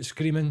are they out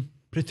screaming,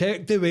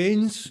 protect the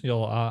Waynes? You're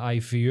like,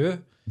 aye, for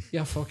you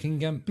fucking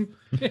gimp.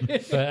 But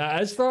it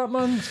is that,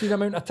 man. See the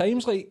amount of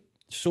times, like,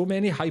 so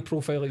many high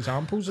profile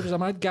examples. There was a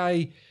mad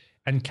guy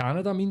in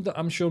Canada. I mean,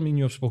 I'm sure me and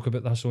you have spoke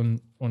about this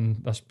on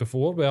this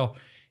before, where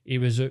he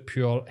was a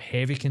pure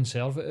heavy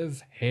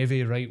conservative,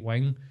 heavy right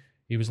wing.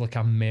 He was like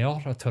a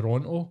mayor of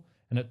Toronto.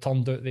 And it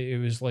turned out that he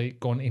was like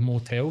going to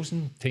motels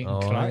and taking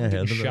crack and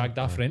getting shagged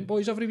off rent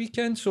boys every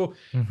weekend. So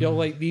you're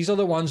like, these are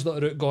the ones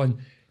that are out going,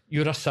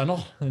 you're a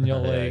sinner. And you're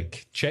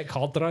like, check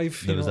hard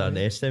drive. There was an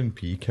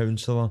SNP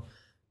councillor,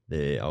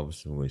 I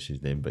obviously won't say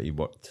his name, but he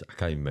worked, I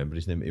can't even remember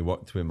his name, he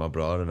worked with my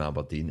brother in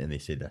Aberdeen, and they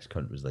said this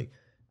cunt was like,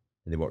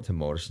 and they worked in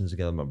Morrison's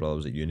together. My brother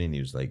was at uni, and he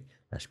was like,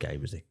 this guy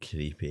was the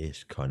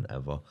creepiest cunt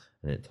ever.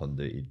 And it turned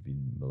out he'd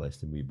been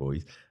molesting wee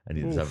boys. And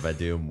there's a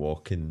video of him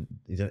walking,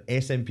 he's an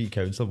SNP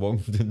councillor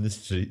walking down the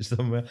street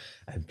somewhere,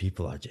 and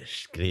people are just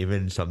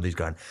screaming. Somebody's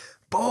going,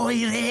 boy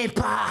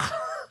raper!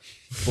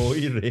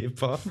 Boy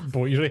raper.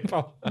 Boy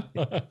raper.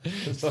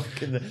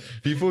 Fucking,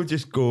 people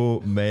just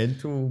go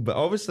mental. But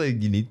obviously,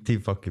 you need to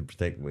fucking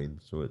protect Wayne.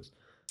 So it's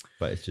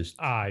just,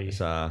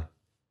 it's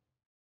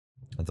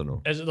I don't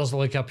know. There's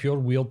like a pure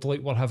weird,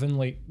 like we're having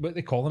like, what are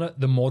they calling it?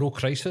 The moral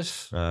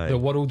crisis. The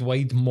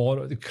worldwide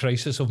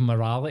crisis of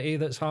morality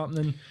that's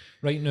happening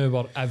right now,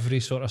 where every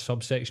sort of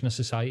subsection of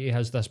society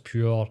has this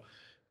pure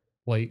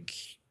like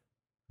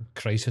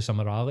crisis of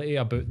morality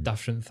about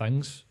different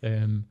things.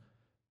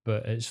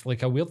 But it's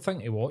like a weird thing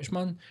to watch,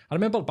 man. I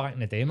remember back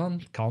in the day,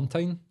 man,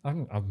 Carntine,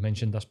 I've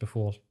mentioned this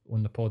before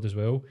on the pod as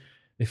well.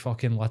 They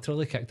fucking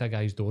literally kicked a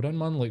guy's door in,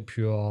 man, like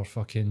pure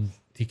fucking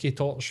tiki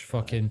torch,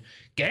 fucking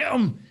get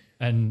him.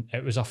 And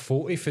it was a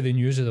photo for the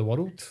News of the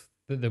World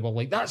that they were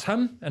like, that's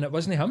him, and it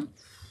wasn't him.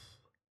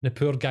 The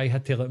poor guy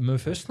had to like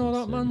move house and all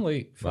that, man.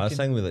 Like, that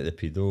thing with like the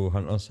pedo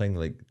hunters thing,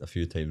 like a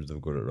few times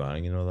they've got it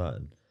wrong and all that.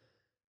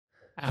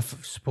 And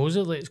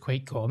supposedly it's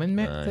quite common,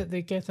 mate, that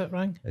they get it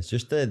wrong. It's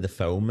just the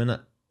filming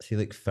it. See,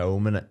 like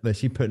filming it. But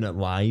see, putting it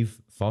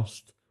live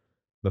first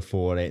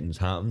before anything's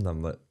happened.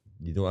 I'm like,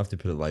 you don't have to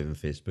put it live on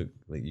Facebook.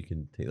 Like, you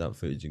can take that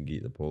footage and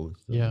get the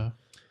police. Yeah.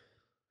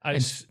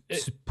 And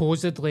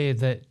supposedly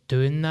that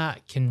doing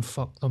that can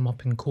fuck them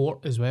up in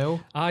court as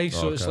well.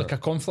 It's like a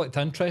conflict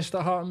of interest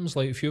that happens.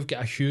 Like if you've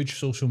got a huge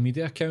social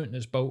media account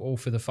that's built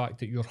off of the fact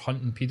that you're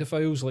hunting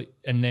paedophiles, like,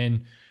 and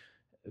then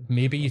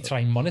maybe you try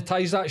and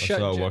monetize that shit.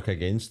 So work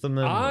against them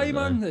then.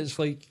 Man. It's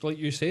like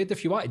you said,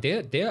 if you want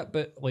to do it,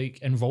 but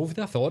like involve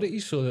the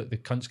authorities so that the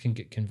cunts can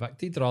get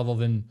convicted rather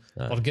than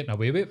they're getting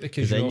away with it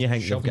because then you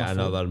think they've got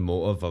another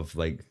motive of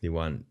like they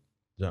want.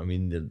 Do you know what I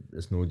mean?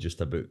 It's not just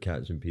about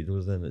catching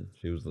pedos then, it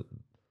feels like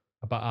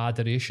about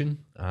adoration.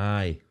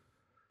 Aye.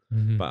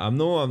 Mm-hmm. But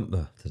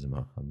doesn't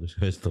matter. I'm just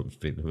going to stop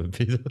speaking about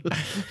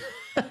pedos.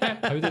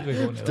 How did we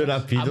go into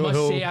that? I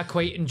must say I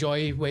quite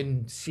enjoy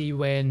when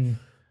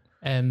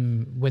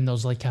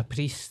there's like a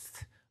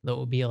priest that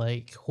will be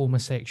like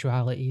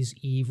homosexuality's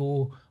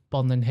evil,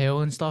 burn in hell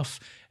and stuff,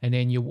 and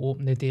then you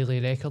open the Daily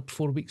Record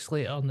 4 weeks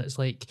later and it's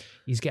like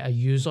he's got a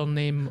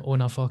username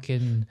on a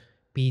fucking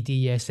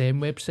BDSM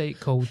website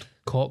called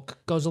Cock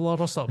Guzzler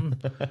or something.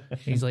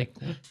 He's like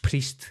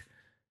priest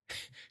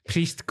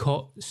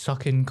cock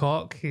sucking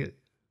cock.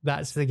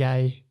 That's the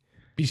guy.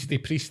 Beastie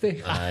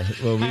Priesty. Aye.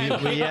 Well,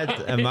 we had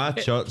in my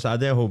church. I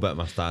did a whole bit of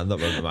my stand up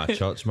in my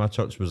church. My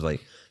church was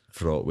like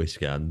fraught with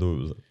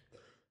scandals,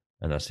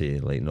 and I say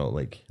like not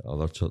like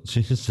other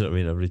churches. I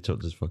mean, every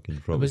church is fucking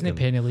fraught. It wasn't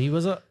Penny Lee,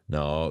 was it?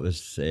 No, it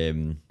was.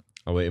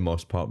 I went to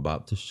Moss Park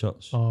Baptist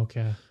Church. Oh,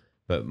 okay.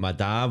 But my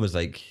dad was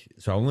like,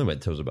 so I only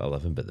went till I was about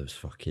 11, but there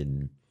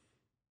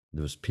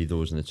was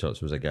pedos in the church.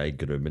 There was a guy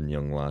grooming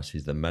young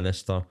lassies. The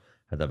minister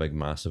had a big,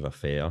 massive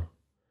affair,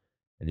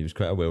 and he was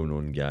quite a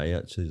well-known guy,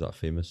 actually. He's like a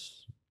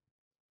famous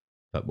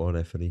football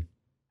referee.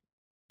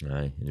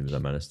 Aye, and he was a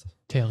minister.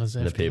 Tell us.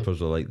 And the papers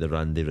were like the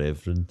Randy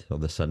Reverend or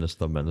the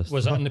Sinister Minister.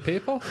 Was that in the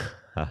paper?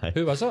 Aye.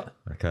 Who was it?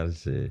 I can't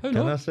say. Who Can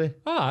know? I say?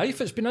 Aye,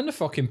 if it's been in the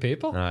fucking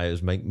paper. Aye, it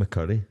was Mike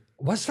McCurry.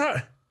 Was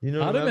that? You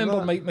know, I remember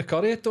that? Mike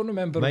McCurry. I don't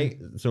remember Mike.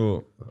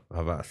 So I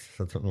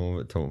don't know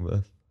what talking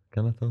about this.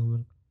 Can I talk about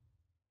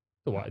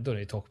it? I don't need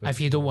to talk about if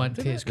you don't want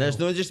to, it's cool. There's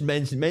no just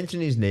mention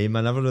his name.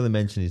 I never really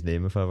mention his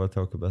name if I ever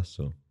talk about this.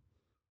 So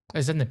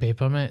it's in the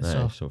paper, mate.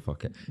 Aye, So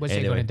fuck it. What's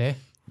he going to do?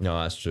 No,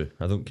 that's true.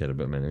 I don't care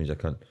about my names. I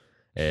can't.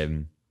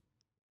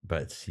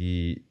 But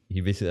he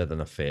basically had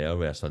an affair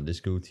with a Sunday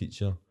school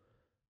teacher.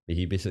 But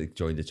he basically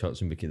joined the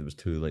church and became there was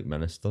two like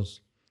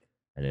ministers,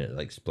 and it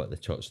like split the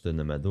church down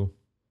the middle.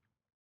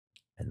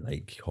 and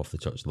like half the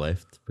church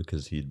left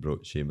because he'd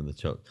brought shame on the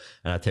church.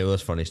 And I tell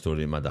this funny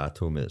story my dad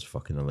told me that's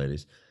fucking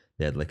hilarious.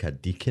 They had like a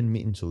deacon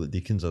meeting, so the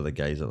deacons are the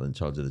guys that are in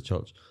charge of the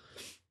church.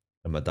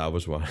 And my dad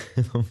was one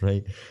of them,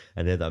 right?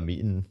 And they had a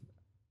meeting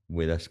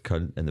with this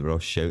cunt, and they were all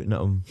shouting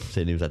at him,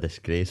 saying he was a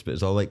disgrace. But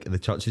it's all like the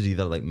church is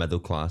either like middle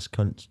class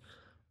cunts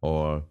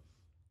or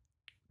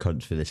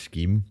cunts for the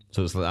scheme.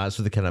 So it's like that's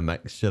the kind of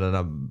mixture in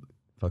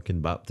a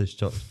fucking Baptist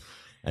church.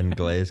 In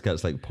Glasgow,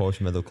 it's like posh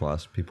middle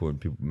class people and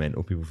people,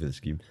 mental people for the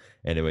scheme.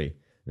 Anyway,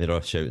 they're all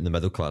shouting. The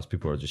middle class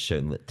people are just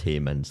shouting like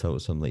tame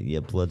insults. I'm like,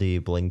 you bloody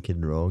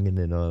blinking wrong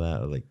and all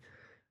that, or like,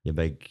 you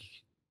big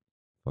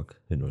fuck,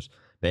 who knows?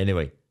 But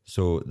anyway,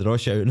 so they're all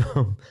shouting at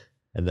him,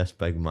 and this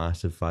big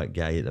massive fat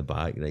guy at the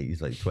back, right?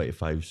 He's like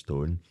 25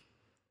 stone.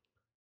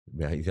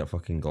 Yeah, he's got a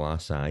fucking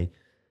glass eye,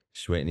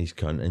 sweating his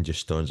cunt, and just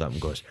stands up and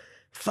goes,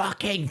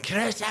 "Fucking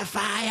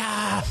crucify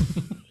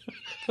him!"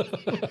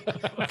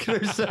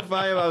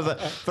 Crucify him. I was like,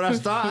 for a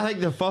start, I think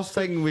the first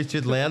thing we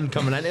should learn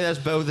coming into this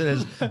building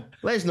is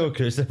let's not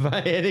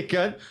crucify any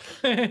cunt.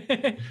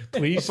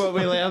 Please. But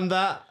we learned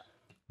that.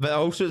 But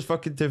also, it's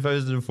fucking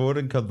 2004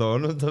 in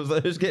Cardona. I was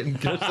like, who's getting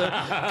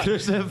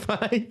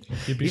crucified?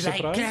 You'd be He's like,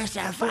 surprised.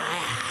 crucify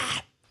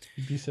him.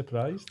 You'd be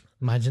surprised.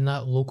 Imagine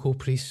that local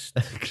priest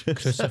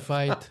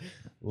crucified.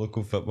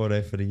 Local football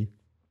referee.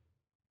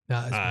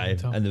 That is Aye,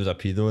 mental. and there was a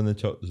pedo in the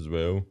church as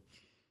well.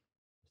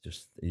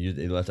 Just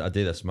I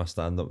did this my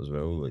stand up as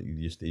well. Like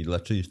he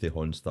literally used to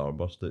horn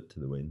Starburst out to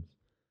the winds.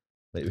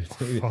 Like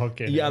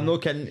Fucking yeah, I'm hell.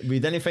 not kidding. We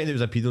didn't find it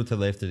was a pedo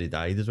till after he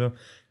died as well. He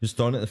was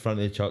standing at the front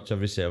of the church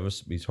every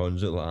service with his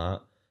horns out like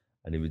that,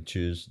 and he would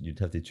choose. You'd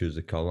have to choose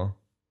the colour.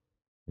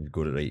 You'd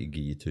go to right to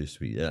give you two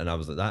sweet. And I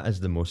was like, that is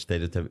the most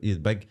stereotypical. He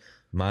had big,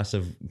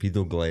 massive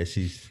pedo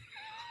glasses.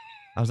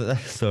 I was like,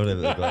 sorry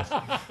about the glasses.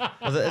 I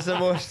was like, it's the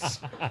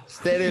most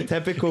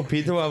stereotypical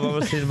pedo I've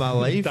ever seen in my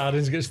life.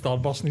 Darren's got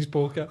Starburst in his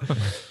pocket.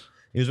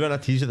 He was wearing a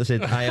t-shirt that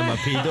said, "I am a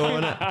pedo"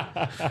 on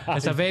it.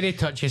 It's a very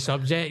touchy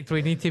subject.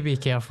 We need to be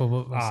careful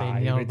what we're saying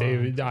here.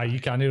 but You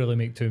can't really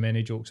make too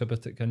many jokes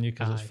about it, can you?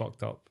 Because it's Aye.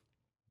 fucked up.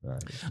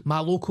 My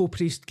local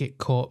priest get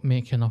caught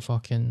making a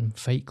fucking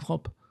fight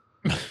club.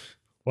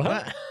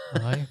 What?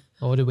 Aye.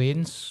 All the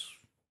Waynes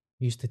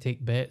used to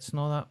take bets and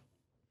all that.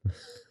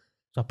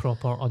 It's a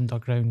proper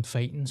underground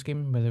fighting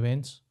scheme with the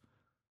Waynes.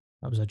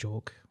 That was a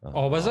joke.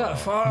 Oh, was it?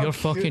 Fuck. Your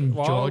fucking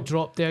Wow. jaw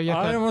dropped there, you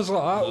I cunt. was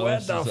like, Oh, what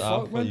this the is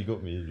fuck, after man? you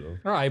got me as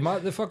well. Aye,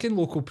 the fucking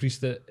local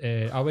priest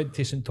that I went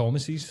to St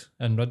Thomas's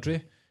in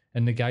Rudray,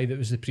 and the guy that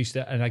was the priest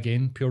there, and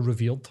again, pure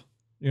revered.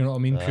 You know what I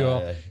mean? Pure.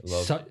 Aye,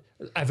 love.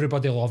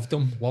 Everybody loved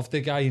him, loved the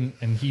guy,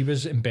 and he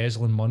was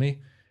embezzling money.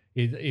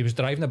 He was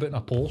driving about in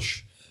a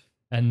Porsche,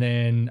 and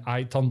then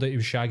I turned out he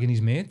was shagging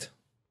his mate,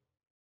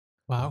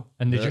 Wow.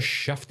 and they Yeah. just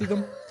shifted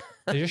him.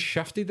 They just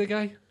shifted the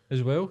guy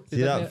as well. They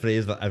See that didn't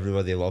phrase that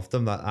everybody loved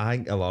him? That I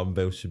think alarm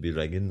bells should be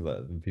ringing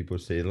like, when people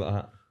say it like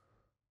that.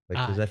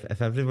 Because Aye.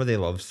 if everybody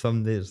loves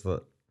somebody, it's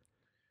like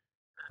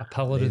a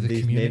pillar of the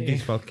nobody's community.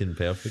 fucking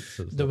perfect.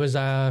 So it's There like, was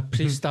a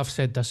priest, I've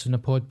said this in the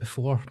pod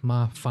before.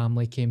 My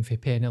family came from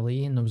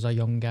Penny, and there was a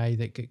young guy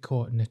that got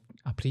caught in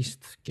a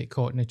priest get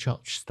caught in the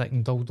church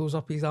sticking dildos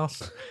up his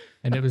arse,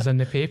 and it was in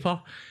the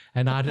paper.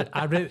 And do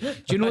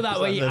you know that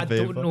Is way? that in I the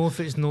don't paper? know if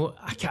it's no.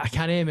 I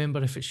can't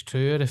remember if it's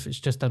true or if it's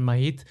just in my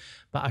head.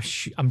 But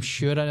I'm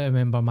sure I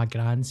remember my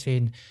gran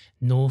saying,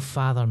 "No,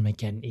 Father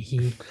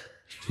McGinty,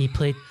 he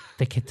played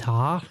the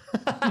guitar."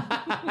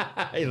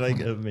 I like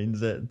it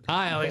means it.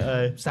 Aye, like,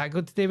 Aye. is that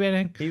good to do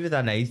anything? He was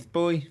a nice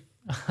boy.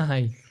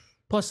 Aye.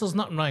 Plus, there's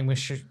nothing wrong with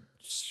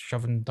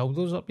shoving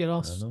dildos up your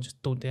ass.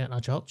 Just don't do it in a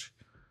church.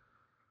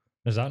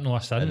 Is that no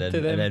a sin And then, to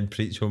them? and then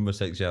preach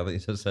homosexuality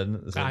as a sin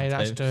at the same Aye, time.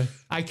 that's true.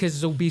 Aye, because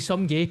there'll be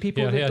some gay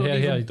people Here, that here, don't here,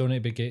 even. here. You don't need to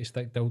be gay to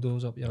stick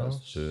dildos up your That's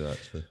ass. true,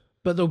 actually.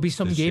 But there'll be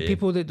some Good gay say.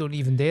 people that don't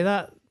even do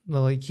that.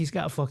 They're like, he's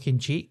got a fucking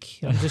cheek.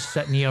 I'm just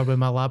sitting here with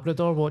my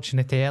Labrador watching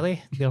the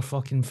telly. They're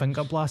fucking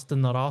finger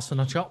blasting their ass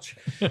in a church.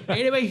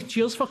 Anyway,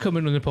 cheers for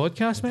coming on the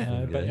podcast, mate.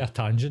 Aye, bit of a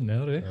tangent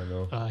there, eh? I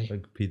know. Aye.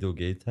 Big pedo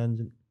gay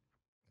tangent.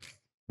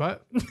 Right.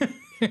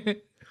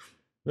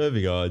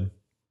 Moving on.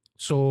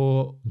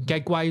 So,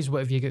 gig wise, what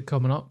have you got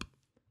coming up?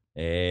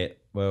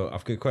 Well,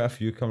 I've got quite a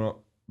few coming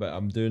up, but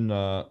I'm doing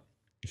a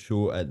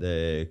show at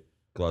the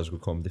Glasgow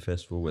Comedy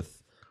Festival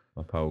with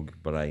my pal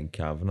Brian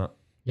Kavanagh.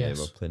 Yes.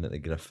 We're playing at the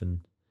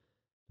Griffin,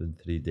 doing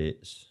 3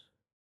 dates.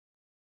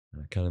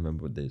 I can't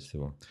remember what dates they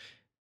were.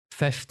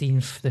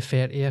 15th, the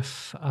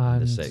 30th,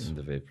 and The 2nd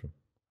of April.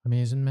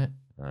 amazing, mate.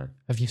 Aye.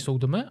 Have you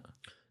sold them out?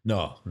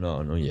 No,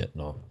 not yet,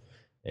 no.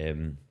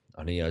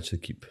 I need to actually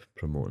keep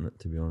promoting it,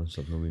 to be honest.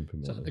 I've not been Is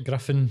promoting that the it.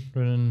 Griffin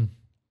running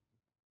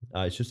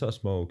It's just a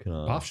small kind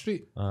of... Bath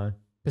Street? Aye.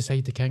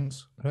 Beside the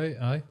Kings. Right,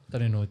 aye.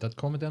 Didn't know he did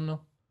comedy in there.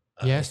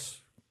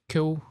 Yes.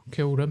 Cool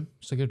room.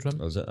 It's a good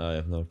room. Is it? Aye,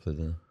 I've never played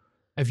in it.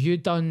 Have you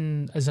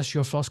done, is this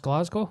your first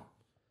Glasgow?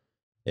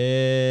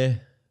 Let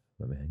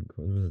me think.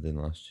 What was I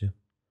doing last year?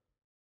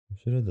 I'm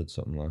sure I did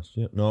something last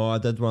year. No, I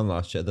did one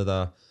last year.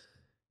 I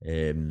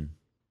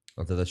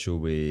did a show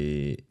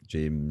with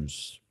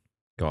James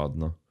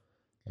Gardner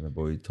and a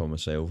boy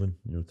Thomas Elvin.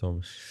 You know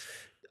Thomas?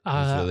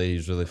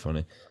 He's really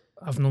funny.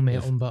 I've no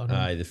met him, but I know.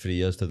 Aye, the 3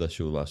 years did a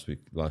show last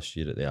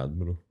year at the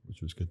Admiral,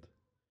 which was good.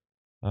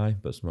 Aye,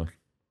 but it's my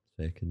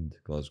second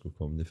Glasgow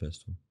Comedy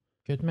Festival.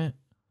 Good, mate.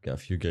 Got a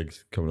few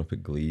gigs coming up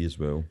at Glee as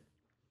well.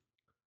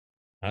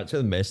 I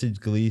actually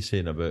messaged Glee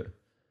saying about,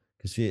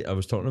 because see, I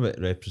was talking about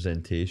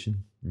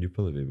representation, and you'll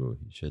probably be able to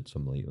shed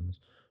some light on this.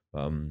 But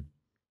I'm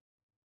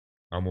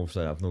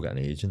obviously, I've not got an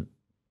agent,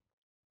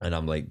 and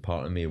I'm like,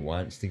 part of me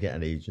wants to get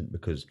an agent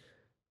because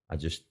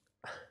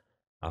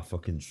I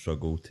fucking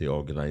struggle to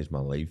organise my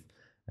life,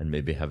 and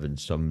maybe having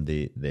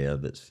somebody there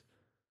that's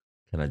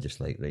kind of just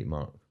like, right,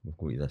 Mark, we'll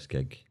go to this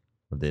gig,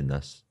 we're doing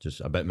this,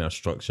 just a bit more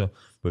structure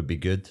would be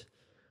good.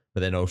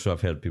 But then also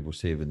I've heard people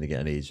say when they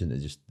get an agent,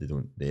 they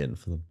don't do anything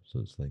for them. So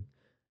it's like,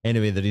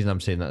 anyway, the reason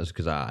I'm saying that is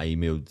because I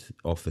emailed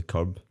Off the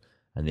Curb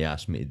and they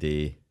asked me to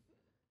do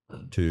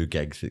 2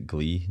 gigs at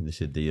Glee. And they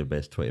said, do your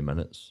best 20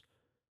 minutes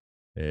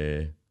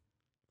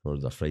for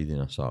the Friday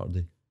and a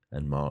Saturday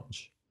in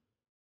March.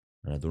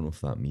 And I don't know if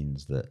that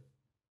means that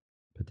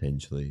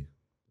potentially,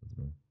 I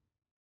don't know.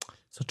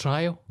 It's a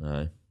trial.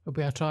 Aye. It'll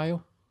be a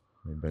trial.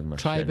 Bring my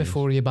Try shinies.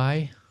 before you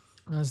buy,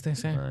 as they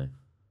say. Aye.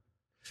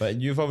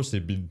 But you've obviously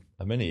been,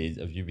 how many,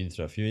 have you been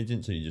through a few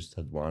agents or you just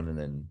had one and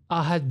then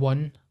I had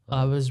one.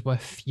 I was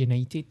with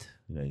United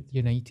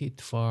United?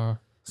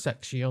 for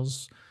 6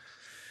 years.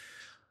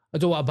 I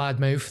don't want to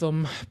badmouth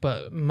them,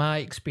 but my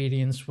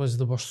experience was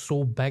they were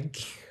so big,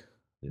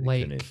 They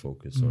like couldn't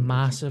focus on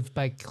massive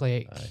big,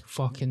 like Aye.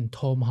 fucking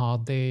Tom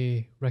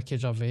Hardy, Ricky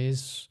Gervais,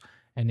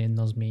 and then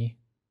there's me.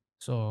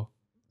 So,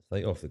 It's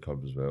like Off the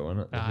Curb as well, isn't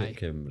it? They've Aye. got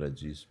Kevin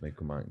Bridges,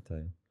 Michael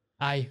McIntyre.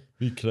 aye,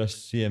 We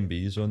Chris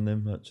CMB's on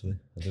them actually.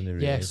 I didn't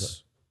realise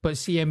yes. But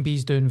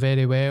CMB's doing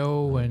very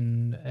well,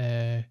 and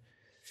do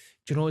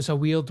you know it's a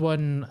weird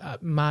one?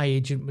 My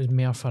agent was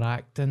more for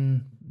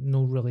acting,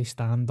 no really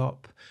stand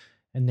up,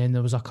 and then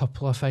there was a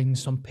couple of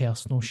things, some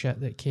personal shit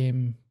that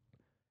came,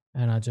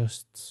 and I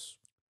just. So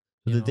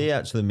you did know. they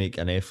actually make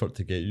an effort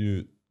to get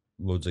you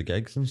loads of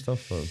gigs and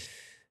stuff? Or?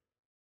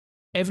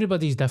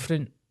 Everybody's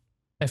different.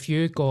 If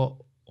you got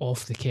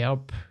Off the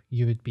Curb,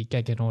 you would be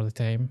gigging all the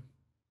time.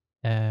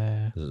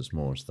 Because it's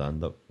more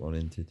stand-up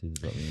oriented,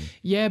 does that mean?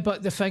 Yeah,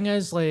 but the thing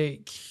is,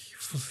 like,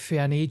 from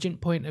an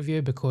agent point of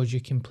view, because you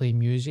can play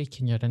music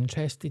and you're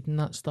interested in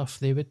that stuff,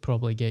 they would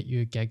probably get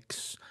you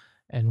gigs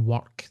and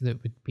work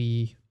that would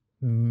be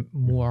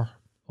more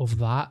of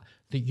that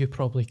you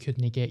probably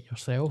couldn't get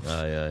yourself.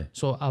 Aye,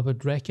 So I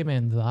would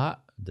recommend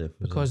that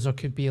definitely. because there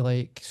could be,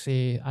 like,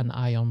 say, an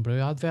Iron Brew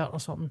advert or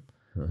something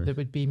that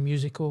would be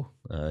musical.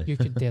 Aye, You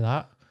could do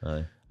that.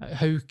 aye,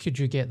 How could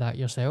you get that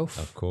yourself?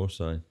 of course,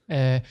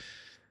 aye.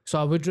 So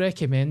I would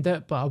recommend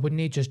it, but I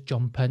wouldn't just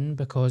jump in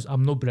because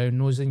I'm no brown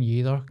nosing you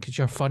either. Because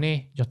you're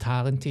funny, you're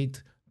talented.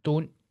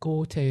 Don't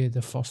go to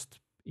the first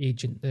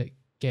agent that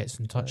gets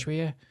in touch with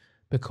you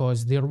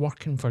because they're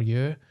working for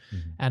you.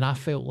 And I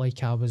felt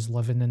like I was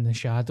living in the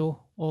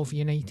shadow of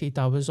United.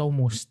 I was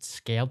almost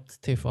scared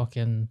to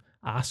fucking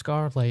ask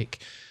her, like,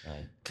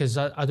 Aye. because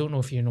I don't know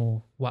if you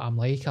know what I'm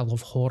like. I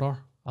love horror.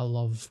 I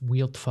love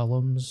weird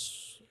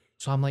films.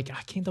 So I'm like,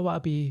 I kind of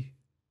want to be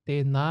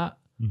doing that.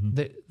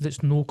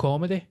 That's no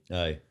comedy.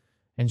 Aye,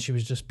 And she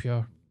was just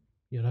pure,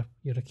 you're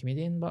a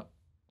comedian, but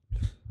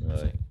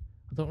aye.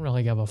 I don't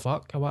really give a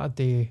fuck. I want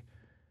to do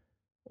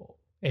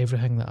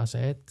everything that I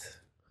said.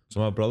 So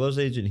my brother's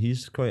agent,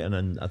 he's quite I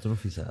don't know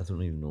if I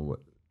don't even know what,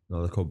 no,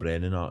 they're called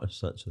Brennan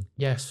artists actually.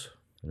 Yes.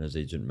 And his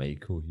agent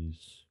Michael,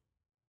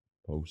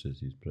 Paul says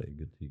he's pretty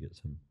good. He gets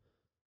him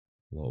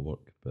a lot of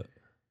work, but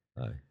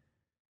aye.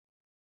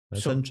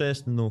 It's So-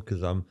 interesting though,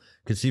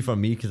 because see for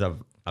me, because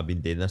I've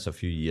been doing this a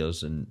few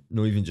years, and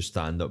not even just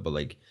stand up, but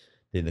like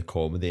doing the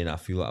comedy, and I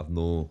feel like I've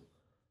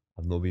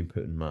not been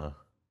putting my.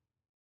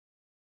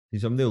 See,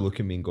 somebody will look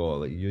at me and go,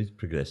 like, you're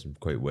progressing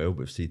quite well,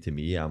 but see to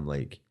me, I'm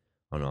like,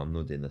 oh no, I'm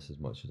not doing this as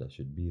much as I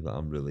should be. Like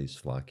I'm really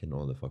slacking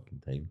all the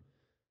fucking time.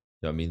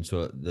 You know what I mean?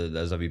 So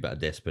there's a wee bit of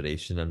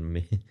desperation in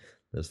me.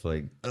 That's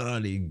like, I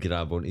need to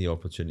grab onto the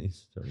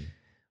opportunities. Do you know what I mean?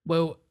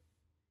 Well,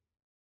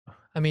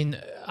 I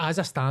mean, as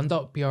a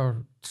stand-up,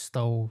 you're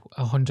still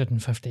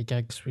 150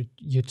 gigs.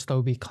 You'd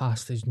still be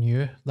classed as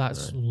new.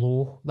 That's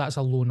low. That's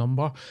a low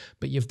number.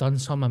 But you've done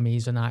some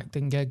amazing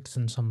acting gigs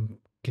and some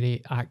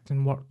great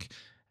acting work.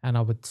 And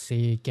I would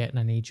say getting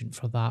an agent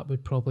for that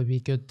would probably be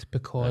good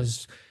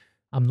because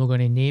I'm not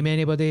going to name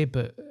anybody,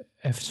 but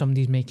if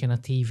somebody's making a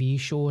TV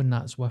show and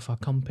that's with a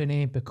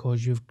company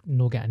because you've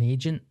not got an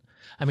agent,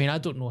 I mean, I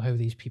don't know how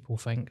these people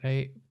think,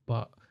 right?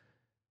 But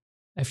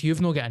if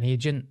you've not got an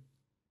agent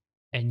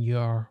and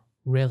you're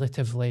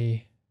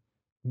relatively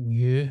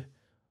new,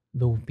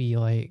 they'll be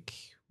like,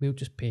 we'll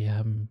just pay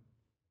him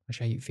a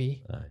shite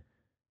fee Aye.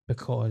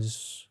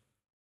 because,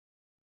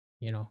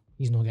 you know,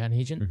 he's not got an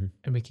agent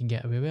and we can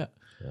get away with it.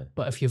 Yeah.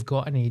 But if you've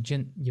got an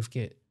agent, you've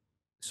got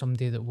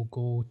somebody that will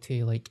go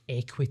to like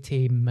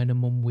equity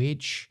minimum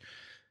wage.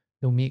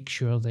 They'll make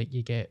sure that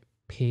you get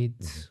paid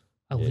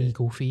a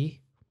legal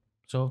fee.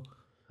 So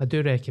I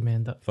do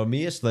recommend it. For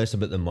me, it's less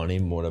about the money,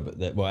 more about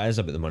the. Well, it is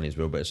about the money as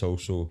well, but it's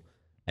also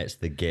it's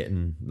the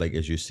getting, like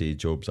as you say,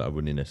 jobs that I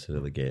wouldn't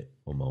necessarily get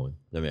on my own.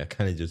 I mean, I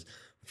can't just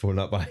phone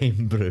up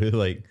behind Brew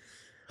like,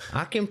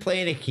 I can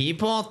play the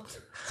keyboard.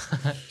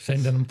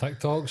 Sending them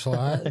TikToks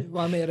like,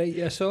 want me to write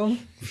you a song?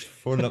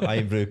 Phone up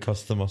behind Brew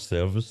customer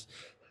service.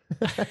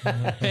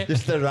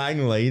 Just the wrong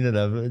line and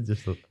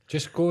everything.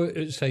 Just go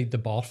outside the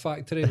bar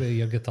factory with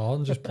your guitar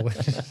and just play.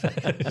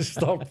 Just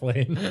start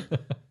playing.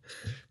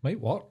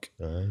 Might work.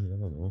 I don't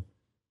know.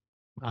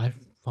 I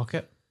fuck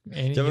it. Do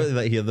you ever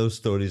like hear those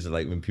stories of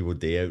like when people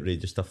do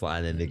outrageous stuff like that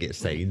and then they get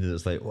signed and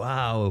it's like,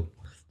 wow.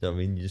 Do you know what I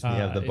mean? You just need to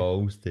have the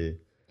balls to.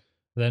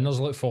 Then there's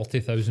like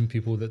 40,000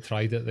 people that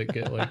tried it that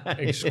get like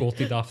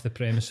escorted off the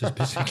premises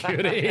by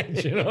security.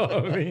 Do you know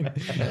what I mean?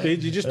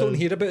 You just don't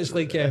hear about it. It's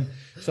like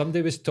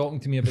somebody was talking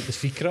to me about The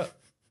Secret.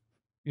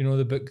 You know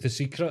the book The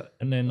Secret,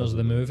 and then there's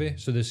the movie.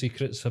 So The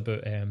Secret's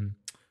about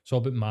it's all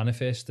about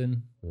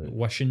manifesting,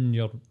 wishing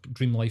your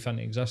dream life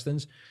into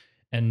existence.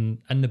 And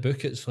in the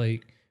book, it's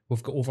like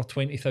we've got over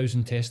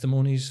 20,000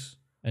 testimonies,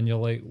 and you're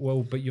like,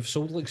 well, but you've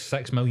sold like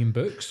 6 million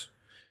books.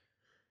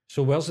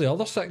 So where's the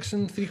other 6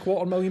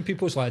 3/4 million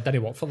people? It's like, I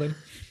didn't work for them.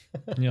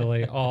 And you're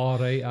like, oh,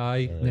 right,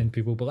 aye. And then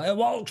people be like, it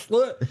works,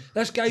 look,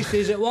 this guy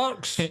says it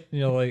works. And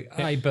you're like,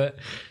 aye, but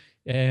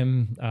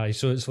aye.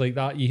 So it's like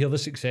that. You hear the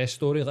success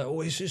story, like,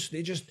 oh, they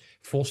just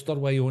forced their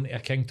way onto a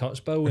King Tut's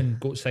bill and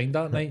got signed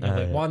that night. And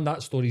you're like, one,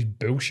 that story's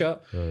bullshit.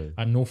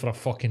 I know for a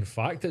fucking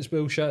fact it's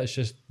bullshit. It's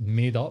just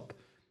made up.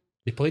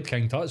 They played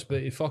King Tut's,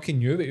 but he fucking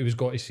knew what he was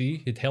got to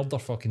see. He'd heard their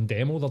fucking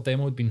demo. Their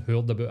demo had been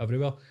heard about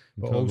everywhere.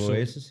 But also,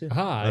 Oasis, yeah?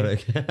 hi.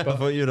 Right. I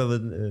thought you were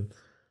alluding to them.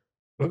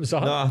 What was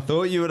that? No, I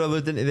thought you were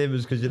alluding to them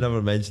because you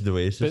never mentioned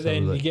Oasis. But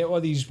then like, you get all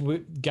these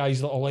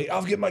guys that are like,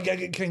 I've got my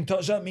gig at King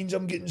Tut's, that means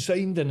I'm getting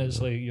signed. And it's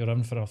like, you're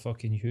in for a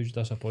fucking huge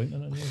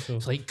disappointment. So.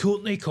 It's like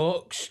Courtney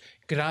Cox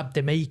grabbed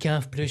the mic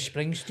off Bruce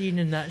Springsteen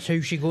and that's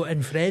how she got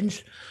in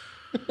Friends.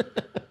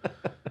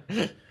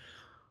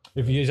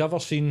 Have you ever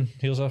seen,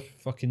 here's a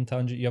fucking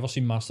tangent, you ever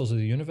seen Masters of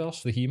the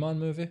Universe, the He-Man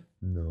movie?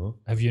 no.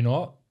 Have you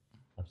not?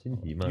 I've seen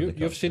He-Man.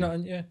 You've seen it,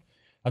 haven't you?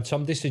 Had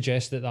somebody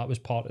suggest that was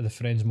part of the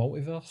Friends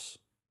multiverse?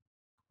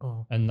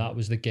 Oh. And that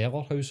was the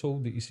Geller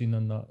household that you seen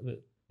in that.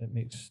 It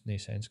makes no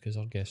sense because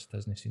our guest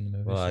hasn't seen the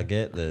movie. Well, so. I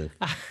get the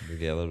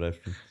Geller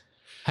reference.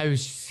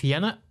 How's he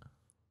in it?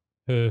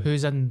 Who?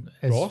 Who's in?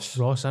 Is Ross?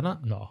 Ross in it?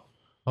 No.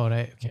 All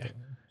right, okay.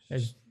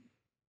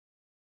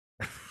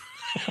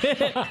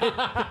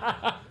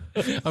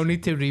 I'll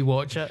need to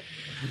rewatch it.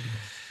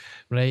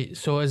 Right,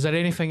 so is there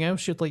anything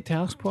else you'd like to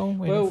ask, Paul?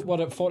 Well,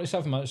 we're at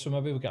 47 minutes, so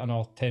maybe we'll get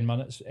another 10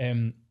 minutes.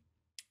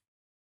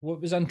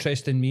 What was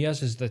interesting me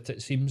is that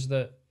it seems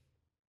that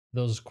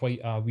there's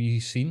quite a wee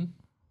scene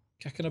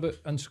kicking about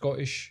in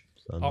Scottish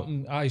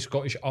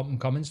Scottish up and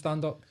coming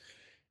stand up.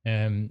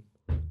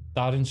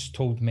 Darren's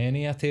told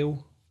many a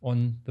tale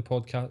on the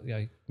podcast.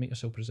 Yeah, make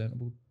yourself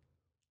presentable.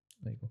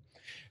 There you go.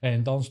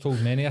 And Darren's told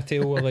many a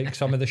tale of like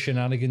some of the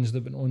shenanigans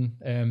that went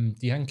on.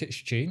 Do you think it's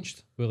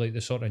changed with like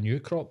the sort of new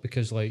crop?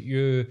 Because like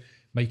you,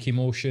 Mikey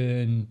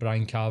Motion,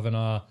 Brian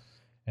Kavanagh,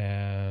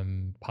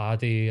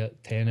 Paddy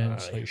at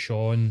Tennants, like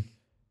Sean,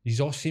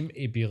 these all seem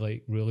to be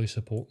like really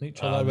supporting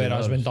each other.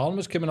 Whereas when Darren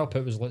was coming up,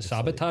 it was like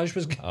sabotage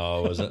was.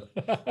 Oh, was it?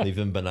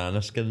 Leaving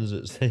banana skins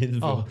outside.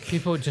 Oh,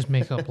 people just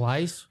make up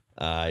lies.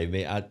 Aye,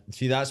 mate.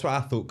 See, that's what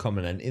I thought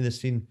coming into the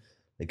scene,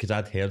 because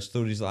I'd heard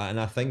stories like that, and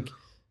I think,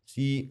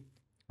 see,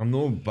 I'm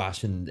not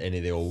bashing any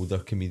of the older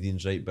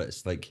comedians, right? But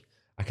it's like,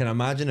 I can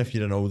imagine if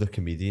you're an older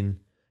comedian,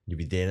 you'll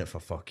be doing it for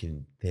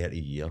fucking 30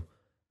 years,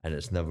 and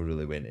it's never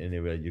really went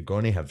anywhere. You're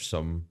going to have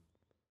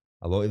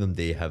a lot of them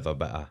do have a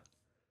bit of,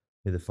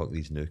 who the fuck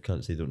these new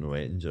cunts, they don't know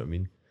anything, do you know what I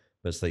mean?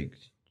 But it's like,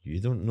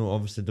 you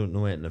obviously don't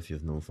know anything if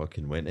you've no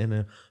fucking went in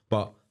it.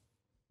 But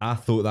I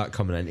thought that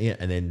coming into it,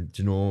 and then,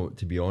 do you know,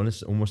 to be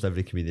honest, almost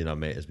every comedian I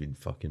met has been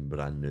fucking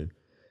brand new.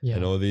 Yeah.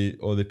 And all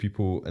the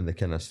people in the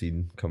kind of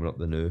scene coming up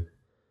the new,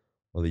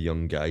 all the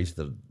young guys,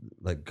 they're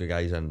like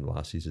guys and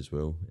lassies as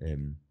well.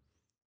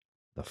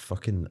 They're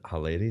fucking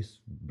hilarious,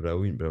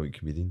 brilliant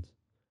comedians,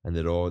 and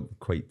they're all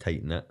quite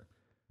tight knit,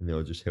 and they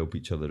all just help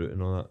each other out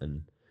and all that.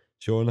 And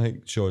I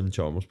think Sean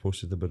Chalmers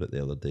posted about it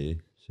the other day,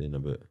 saying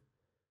about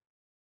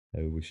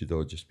how we should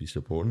all just be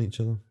supporting each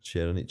other,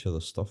 sharing each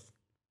other's stuff.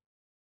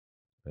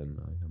 And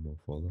I'm all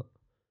for that.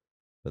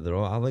 But they're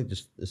all, I like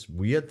just, it's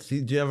weird.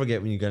 See, do you ever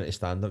get when you go into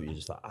stand up, you're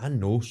just like, I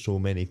know so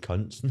many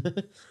cunts.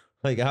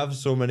 Like, I have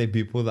so many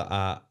people that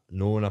I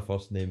know on a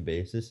first name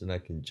basis and I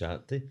can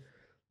chat to.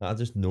 I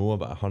just know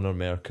about 100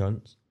 more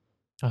cunts.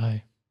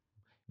 Aye.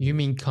 You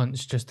mean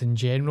cunts just in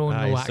general,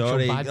 no actual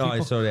bad people?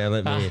 Oh, sorry, I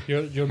let me.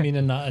 You're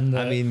meaning that in the.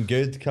 I mean,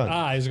 good cunts.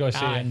 I was going to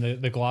say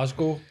in the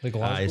Glasgow.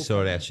 Aye,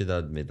 sorry, I should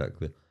have made that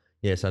clear.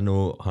 Yes, I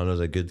know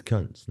hundreds of good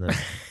cunts now.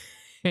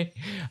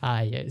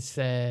 Aye,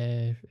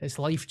 it's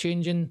life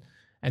changing,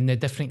 and the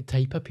different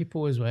type of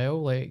people as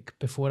well. Like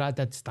before I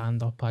did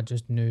stand up, I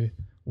just knew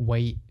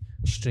white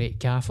straight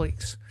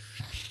Catholics.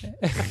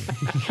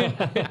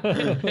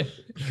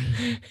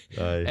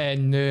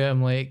 And now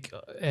I'm like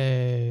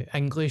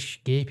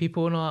English gay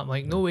people and all that. I'm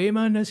like, no way,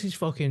 man, this is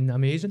fucking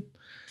amazing.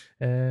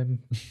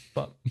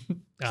 But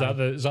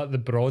Is that the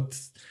broad?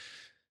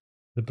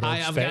 The broad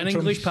I've got an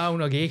spectrum? English pal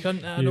and a gay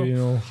cunt. I know. You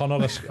know,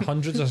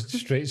 hundreds of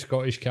straight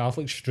Scottish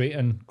Catholics, straight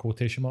in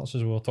quotation marks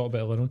as we'll talk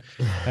about later on,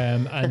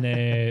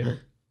 and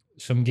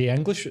some a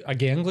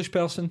gay English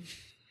person.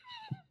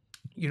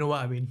 You know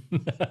what I mean.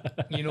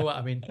 You know what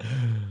I mean.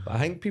 But I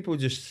think people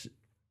just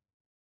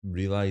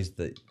realise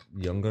that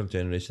younger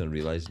generation are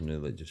realising now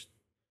that just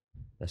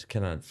this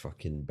kind of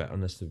fucking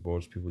bitterness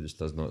towards people just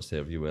does not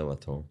serve you well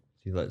at all.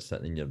 See, like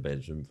sitting in your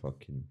bedroom,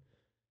 fucking,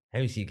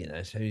 how's he get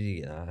this? How's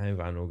he get that? How have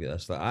I not get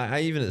this? Like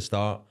I even at the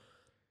start,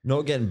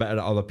 not getting bitter at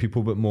other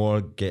people, but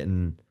more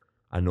getting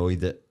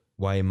annoyed at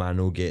why am I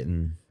not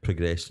getting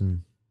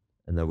progressing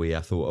in the way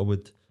I thought I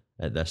would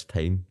at this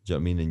time. Do you know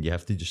what I mean? And you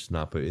have to just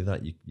snap out of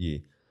that.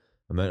 You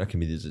amount of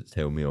comedians that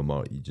tell me, oh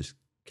Mark, you just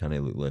can't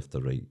look left or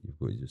right. You've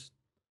got to just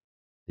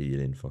do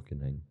your own fucking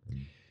thing.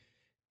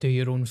 Do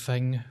your own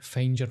thing,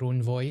 find your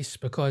own voice.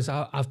 Because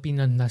I've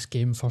been in this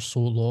game for so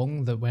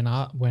long that when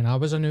I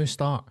was a new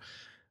start,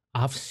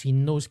 I've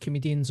seen those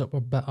comedians that were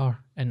bitter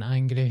and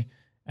angry,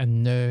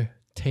 and now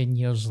 10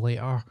 years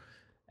later,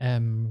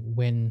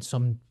 when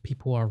some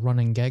people are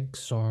running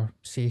gigs or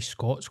say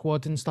Scott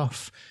Squad and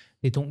stuff,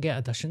 they don't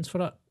get auditions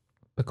for it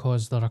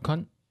because they're a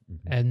cunt.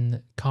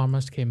 And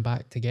karma's came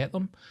back to get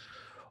them,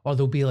 or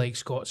they'll be like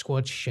Scott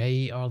Squad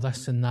shite or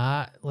this and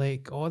that.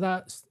 Like, oh,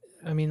 that's.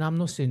 I mean, I'm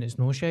not saying it's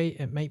no shite.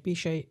 It might be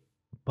shite,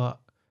 but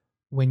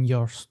when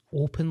you're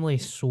openly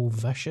so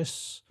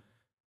vicious,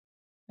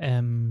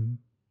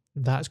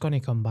 that's going to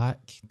come back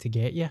to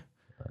get you.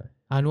 Right.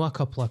 I know a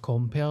couple of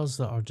compares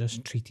that are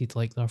just treated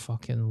like they're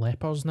fucking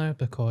lepers now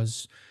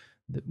because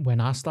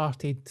when I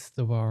started,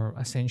 they were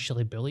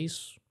essentially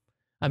bullies.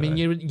 I mean,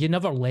 you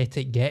never let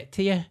it get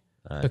to you.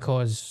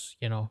 Because,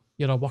 you know,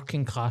 you're a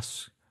working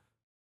class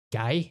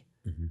guy.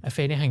 If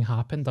anything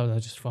happened, I would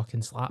have just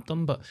fucking slapped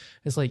them. But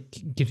it's like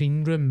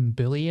green room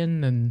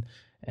bullying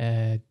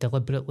and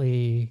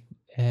deliberately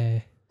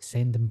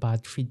sending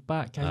bad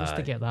feedback. I used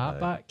to get that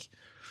back.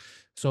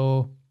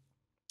 So,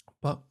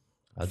 but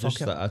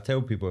I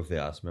tell people if they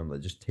ask me, I'm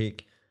like, just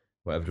take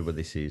what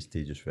everybody says to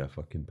you just with a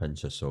fucking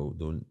pinch of salt.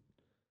 Don't,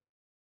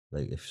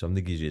 like, if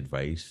somebody gives you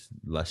advice,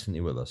 listen to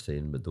what they're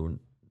saying, but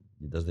don't.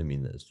 It doesn't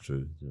mean that it's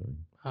true. Do you know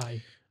what I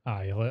mean?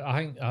 Aye. Like, I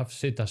think I've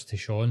said this to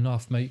Sean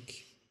off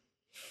mic.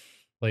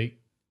 Like,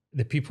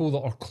 the people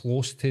that are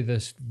close to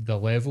the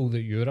level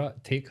that you're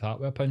at, take that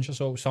with a pinch of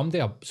salt.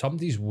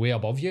 Somebody's way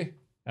above you,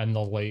 and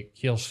they're like,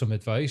 "Here's some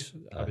advice."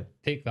 I would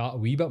take that a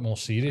wee bit more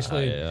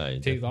seriously.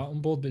 Take that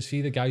on board. But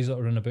see the guys that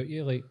are in about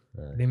you, like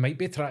they might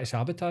be trying to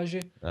sabotage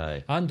you.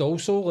 And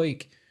also,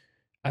 like,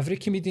 every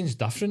comedian's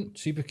different.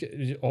 See,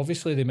 because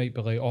obviously they might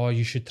be like, "Oh,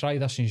 you should try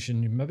this,"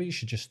 and maybe you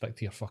should just stick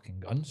to your fucking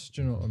guns.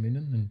 Do you know what I mean?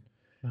 And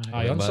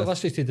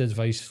unsolicited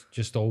advice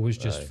just always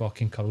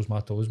fucking curls my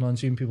toes, man.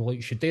 Seeing people like,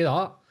 you should do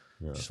that.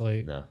 No, just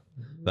like, no.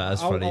 But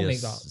that's funny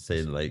as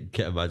saying, like,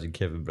 can't imagine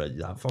Kevin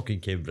Bridges. That fucking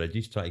Kevin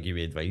Bridges trying to give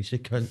me advice, you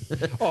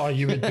cunt. Oh,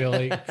 you would be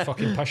like,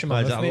 fucking pushing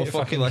my mouth, mate.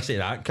 Fucking listen to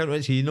that cunt,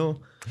 what's he know?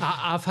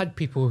 I've had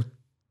people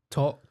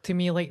talk to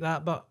me like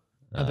that, but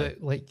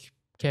about like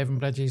Kevin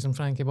Bridges and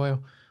Frankie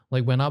Boyle.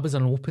 Like when I was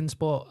in an open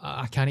spot,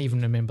 I can't even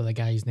remember the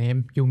guy's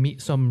name. You'll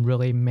meet some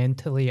really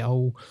mentally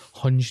ill,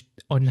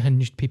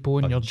 unhinged people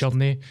in your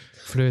journey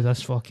through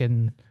this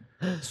fucking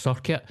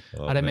circuit.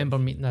 I remember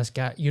meeting this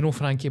guy. You know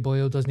Frankie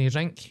Boyle, doesn't he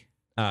drink?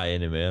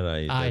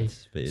 Anywhere. Aye.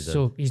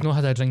 So he's not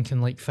had a drink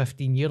in like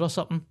 15 years or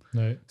something.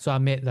 Right. So I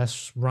met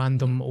this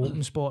random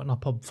open spot in a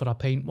pub for a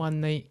pint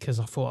one night because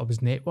I thought I was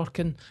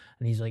networking.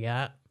 And he's like,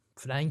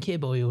 Frankie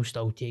Boyle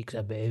still takes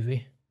a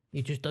bevy.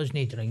 He just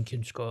doesn't drink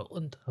in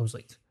Scotland. I was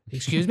like,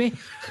 excuse me?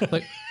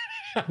 Like,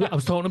 I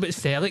was talking about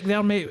Celtic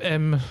there, mate.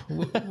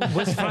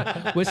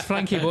 What's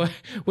Frankie Boy?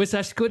 What's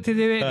this got to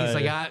do with it? He's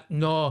like,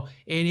 no,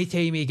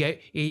 anytime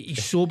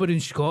he's sober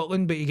in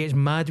Scotland, but he gets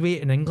mad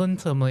weight in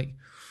England. I'm like,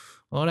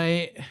 all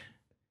right.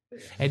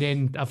 And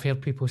then I've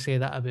heard people say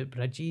that about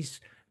Bridges.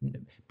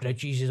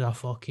 Bridges is a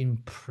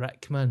fucking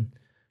prick, man.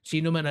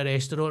 Seen him in a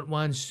restaurant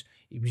once.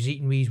 He was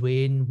eating with his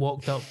Wayne,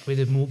 walked up with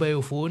his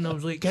mobile phone. I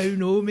was like, how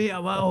no, mate? I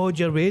want to hold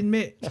your Wayne,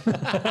 mate.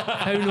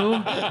 How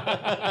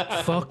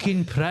no?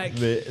 Fucking prick.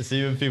 Mate,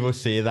 see when people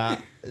say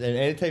that, and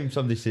anytime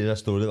somebody says a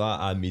story like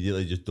that, I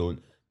immediately just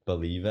don't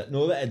believe it.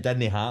 No, that it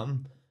didn't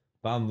happen,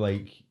 but I'm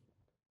like,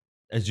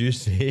 as you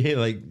say,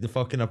 like, the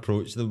fucking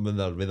approach them when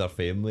they're with their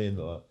family and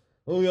they're like,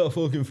 oh, we got a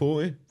fucking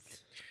photo.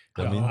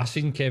 I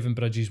seen Kevin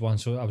Bridges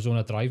once. So I was on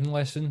a driving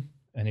lesson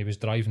and he was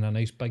driving a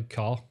nice big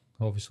car.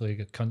 Obviously,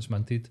 got cunts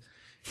minted.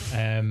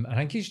 I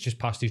think he's just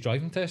passed his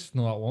driving test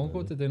not that long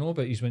ago, did they know?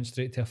 But he's went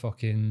straight to a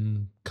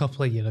fucking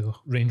couple of years ago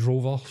Range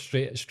Rover,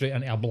 straight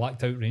into a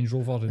blacked out Range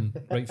Rover,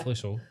 and rightfully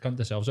so. Cunt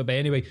themselves up. But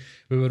anyway,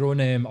 we were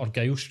on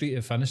Argyle Street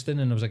at Finniston,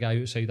 and there was a guy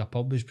outside a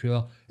pub who's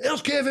pure,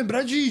 there's Kevin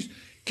Bridges,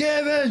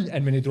 Kevin!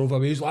 And when he drove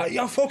away, he's like,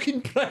 you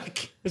fucking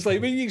prick. It's like,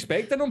 what are you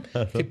expecting him?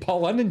 To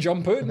pull in and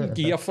jump out and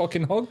give you a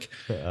fucking hug?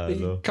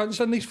 Cunts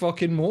in his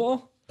fucking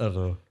motor. I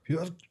know.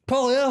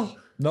 Pull here.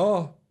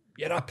 No.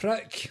 You're a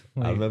prick.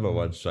 I remember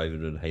once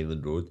driving around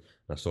Highland Road and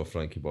I saw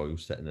Frankie Boyle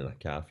sitting in a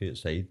cafe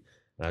outside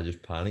And I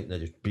just panicked and I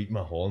just beat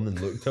my horn and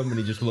looked at him and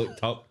he just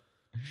looked up.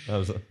 I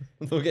was like,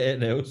 look at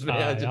anything else,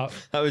 mate.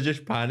 I was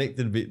just panicked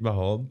and beat my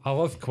horn. I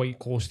live quite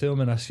close to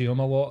him and I see him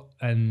a lot,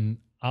 and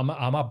I'm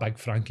a big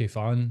Frankie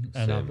fan,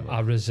 and Same, I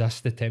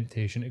resist the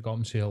temptation to go up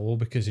and say hello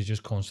because he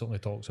just constantly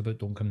talks about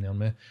don't come near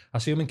me. I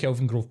see him in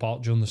Kelvin Grove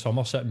Park during the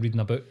summer sitting reading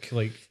a book,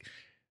 like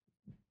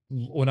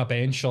on a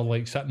bench or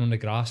like sitting on the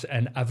grass,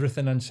 and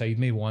everything inside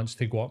me wants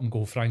to go up and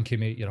go, Frankie,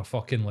 mate, you're a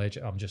fucking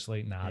legend. I'm just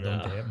like, nah,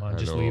 don't do it, man.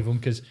 Just leave him,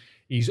 because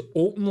he's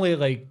openly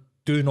like,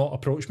 do not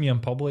approach me in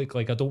public.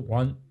 Like, I don't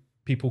want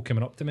people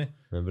coming up to me.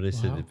 Remember they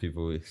said that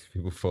people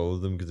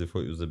followed them because they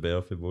thought he was the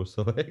bear for most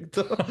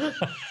selector.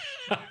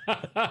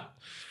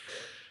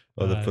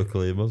 Or the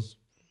Proclaimers.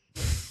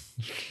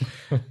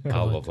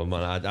 I love him,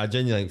 man. I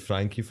genuinely think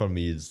Frankie for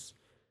me is,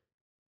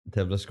 in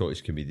terms of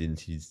Scottish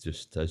comedians, he's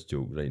just, his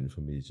joke writing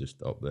for me is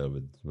just up there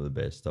with some of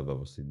the best I've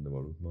ever seen in the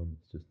world, man.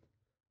 It's just,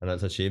 and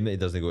it's a shame that he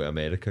doesn't go to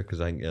America, because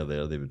I think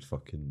there they would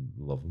fucking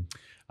love him.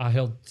 I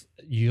heard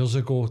years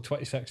ago,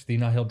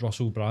 2016, I heard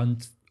Russell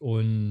Brand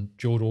on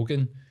Joe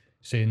Rogan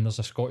saying there's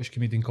a Scottish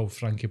comedian called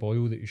Frankie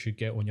Boyle that you should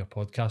get on your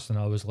podcast, and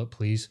I was like,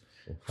 please,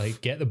 like,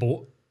 get the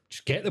boat,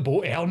 just get the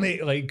boat,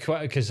 mate, like,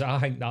 because I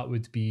think that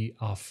would be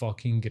a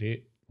fucking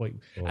great, like,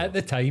 at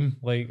the time,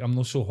 like, I'm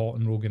not so hot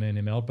on Rogan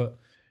anymore, but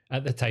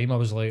at the time I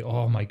was like,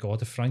 oh my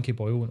god, if Frankie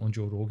Boyle went on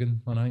Joe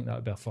Rogan, man, I think that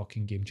would be a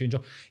fucking game changer,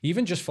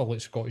 even just for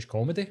like Scottish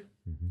comedy.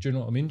 Do you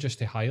know what I mean? Just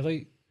to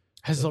highlight.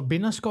 Has there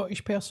been a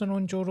Scottish person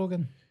on Joe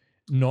Rogan?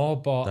 No,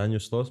 but Daniel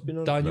Sloss been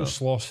on? Daniel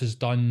Sloss has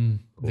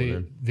done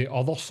the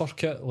other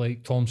circuit,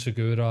 like Tom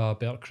Segura,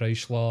 Bert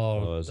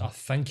Kreischer. I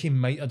think he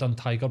might have done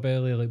Tiger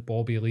Belly, like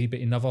Bobby Lee, but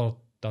he never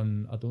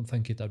done, I don't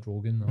think he did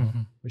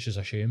Rogan, which is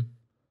a shame.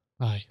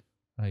 Aye.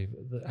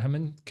 Him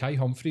and Kai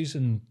Humphries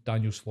and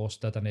Daniel Sloss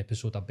did an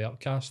episode of Bert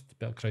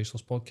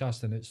Kreisler's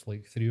podcast, and it's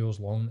like 3 hours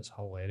long. It's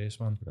hilarious,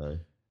 man. Aye.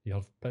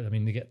 I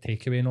mean, they get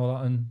takeaway and all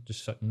that, and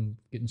just sitting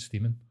getting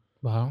steaming.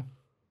 Wow.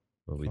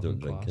 Well, we Fucking don't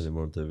drink class.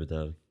 anymore, do we,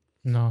 Darren?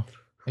 No.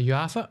 Are you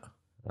off it?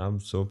 I'm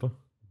sober.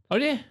 Are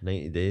you?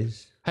 90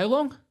 days. How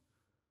long?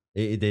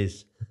 80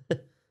 days.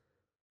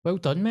 Well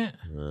done, mate.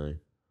 Aye.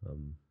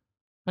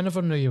 I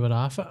never knew you were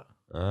off it.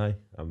 Aye.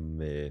 I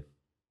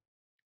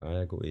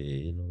go to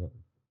AA and all that.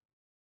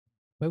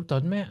 Well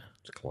done, mate.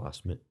 It's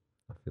class, mate.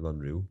 I feel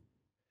unreal.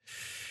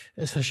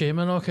 It's a shame,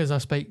 I know, because I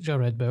spiked your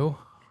Red Bull.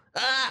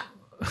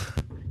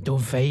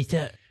 Don't fight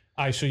it.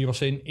 Aye, so you were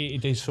saying 80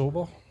 days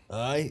sober?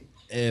 Aye.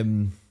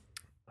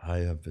 I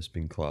have, it's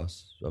been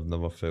class. I've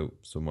never felt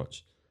so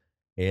much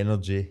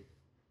energy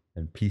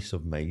and peace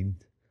of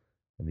mind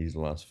in these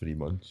last 3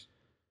 months.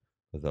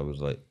 Because I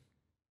was like,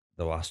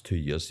 the last 2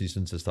 years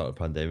since the start of the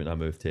pandemic, I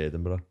moved to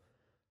Edinburgh.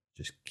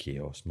 Just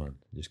chaos, man.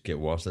 Just get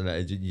worse.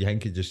 And you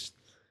think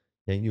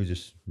you'll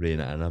just rein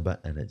it in a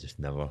bit, and it just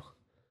never.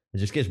 It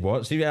just gets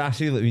worse. See,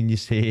 actually, like when you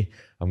say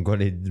I'm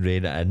going to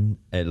rein it in,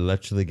 it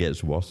literally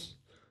gets worse.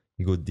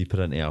 You go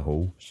deeper into a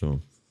hole.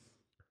 So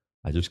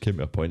I just came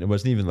to a point. It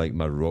wasn't even like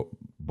my rock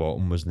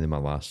bottom, wasn't my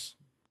last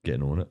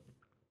getting on it.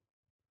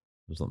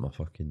 It was like my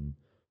fucking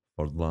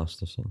third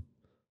last or something.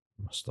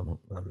 My stomach,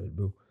 that Red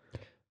Bull.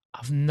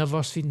 I've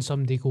never seen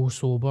somebody go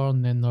sober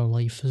and then their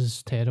life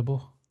is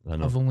terrible. I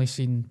know. I've only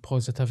seen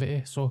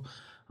positivity, so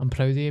I'm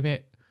proud of you,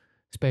 mate.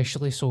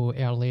 Especially so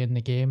early in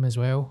the game as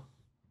well.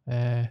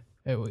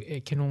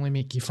 It can only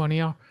make you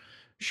funnier,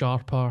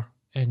 sharper,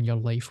 and your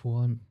life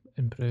will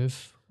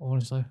improve,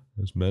 honestly.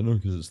 It's mental,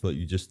 because it's like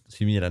you just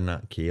see when you're in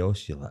that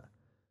chaos, you're like,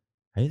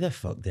 how the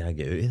fuck do I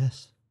get out of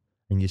this?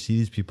 And you see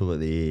these people at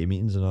the AA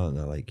meetings and all, and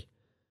they're like,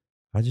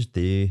 I just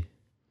do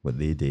what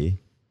they do.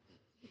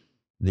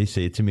 They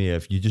say to me,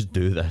 if you just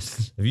do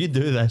this,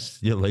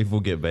 your life will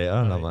get better.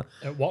 And I'm like,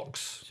 It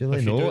works. so like,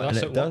 If you no, do and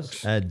this, it does.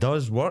 works. It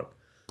does work.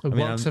 It I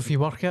mean, works if you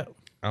work it.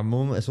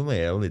 It's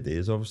only early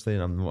days, obviously,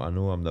 and I'm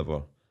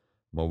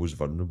always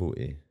vulnerable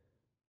to.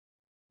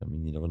 I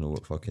mean, you never know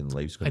what fucking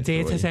life's going A to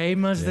day at a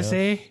time, as they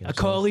say. A that's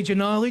college of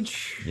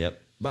knowledge.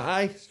 Yep. But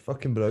aye, it's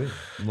fucking brilliant.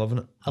 I'm loving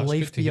it. A That's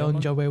life good to hear, beyond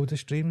man. your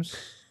wildest dreams.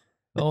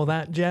 All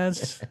that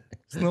jazz.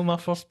 It's not my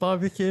first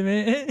barbecue,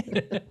 mate.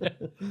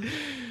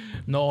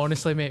 No,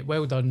 honestly, mate,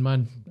 well done,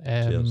 man.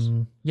 Cheers.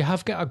 You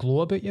have got a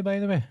glow about you, by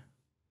the way.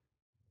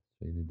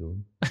 Really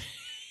don't.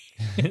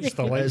 It's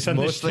the lights It's in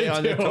the mostly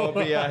on the studio. top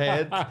of your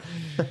head.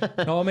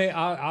 No, mate,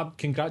 I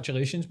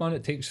congratulations, man.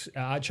 It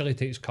actually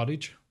takes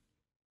courage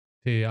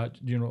to,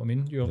 you know what I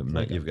mean?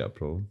 Mate, you've got a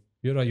problem.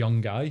 You're a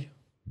young guy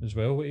as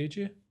well. What age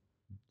are you?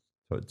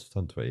 So it's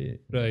turned 28.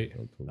 Right.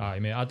 October. Aye,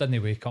 mate, I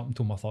didn't wake up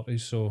until my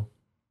 30s, so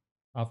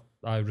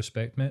I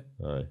respect, mate.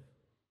 Aye.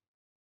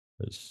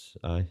 It's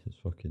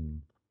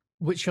fucking.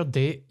 What's your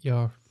date,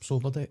 your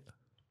sober date?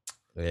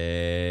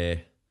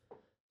 6th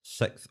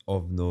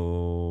of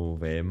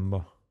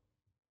November.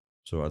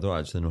 So I don't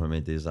actually know how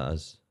many days that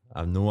is.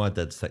 I know I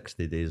did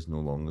 60 days no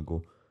long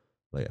ago,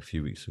 like a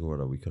few weeks ago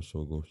or a week or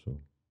so ago. So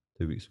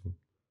 2 weeks ago.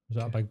 Was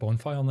that a big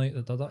bonfire night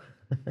that did it?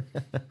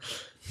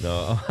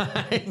 No,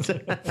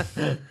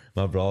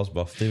 my brother's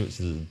birthday, which is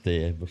the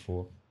day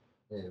before.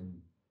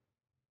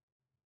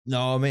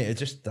 No,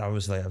 mate, I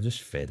was like, I'm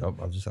just fed up.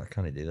 I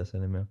can't do this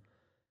anymore.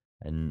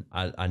 And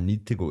I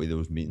need to go to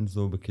those meetings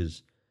though,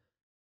 because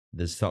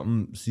there's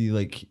something, see,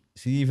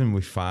 even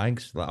with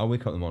fags, like I'll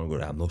wake up in the morning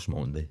and go, I'm no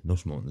smoking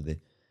today.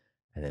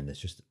 And then there's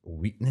just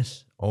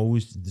weakness,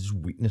 always, there's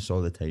weakness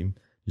all the time,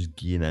 just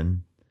getting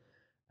in.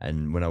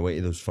 And when I went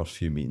to those first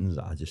few meetings,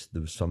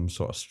 there was some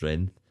sort of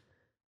strength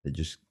that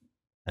just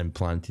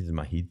implanted in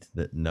my head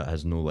that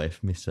has no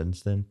left me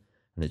since then.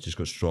 And it just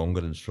got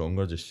stronger and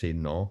stronger, just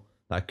saying no.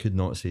 I could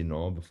not say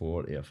no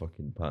before to a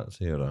fucking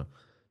Patsy or a, do you know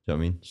what I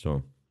mean?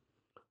 So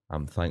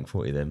I'm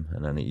thankful to them,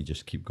 and I need to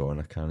just keep going.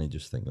 I can't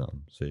just think that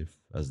I'm safe,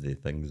 as the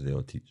things they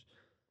all teach.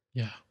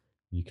 Yeah.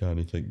 You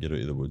can't think you're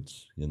out of the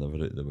woods. You're never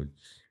out of the woods.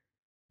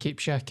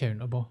 Keeps you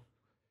accountable.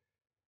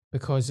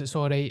 Because it's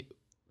all right.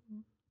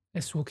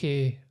 It's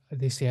okay.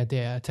 They say a day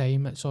at a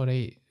time. It's all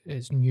right.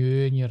 It's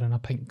new and you're in a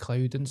pink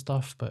cloud and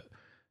stuff, but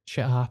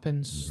shit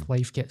happens. Mm-hmm.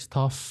 Life gets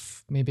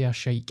tough. Maybe a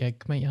shite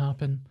gig might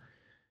happen.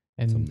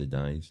 And Somebody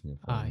dies.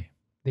 aye,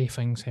 they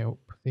things help.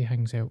 They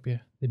things help you.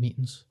 The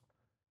meetings.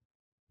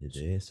 They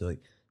do. So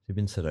like, you've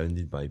been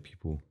surrounded by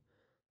people.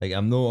 Like,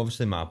 I'm not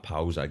obviously my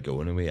pals I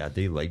go anyway. I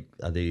do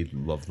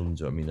love them.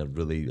 Do you know what I mean? I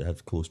really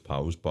have close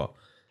pals, but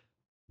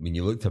when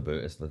you looked about,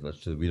 it's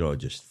literally we're all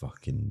just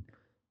fucking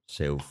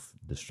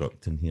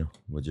self-destructing here.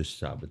 We're just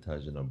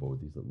sabotaging our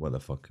bodies. Like, what the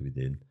fuck are we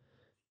doing?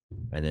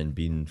 And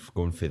then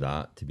going for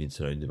that to being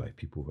surrounded by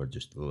people who are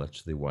just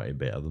literally want to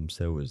better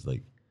themselves is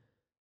like,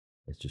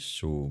 it's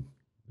just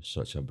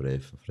such a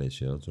breath of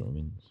fresh air. Do you know what I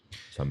mean?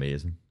 It's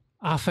amazing.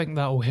 I think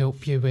that'll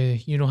help you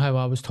with, you know how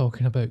I was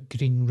talking about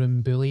green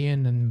room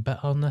bullying and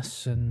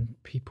bitterness and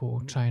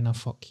people trying to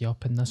fuck you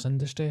up in this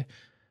industry.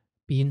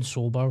 Being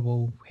sober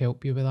will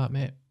help you with that,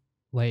 mate.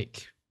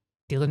 Like,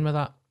 dealing with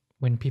that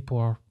when people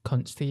are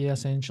cunts to you,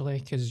 essentially,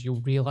 because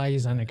you'll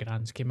realise in a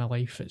grand scheme of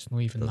life, it's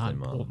not even that Doesn't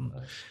matter. important.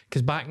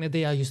 Because back in the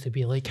day, I used to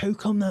be like, how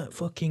come that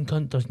fucking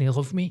cunt doesn't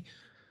love me?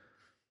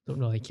 Don't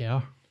really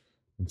care.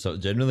 And so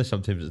generally,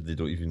 sometimes they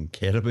don't even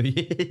care about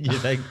you. You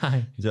think,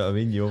 Aye. do you know what I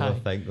mean? You Aye.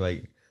 overthink.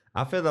 Like,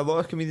 I've heard a lot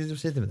of comedians have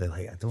said to me, they're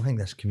like, I don't think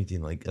this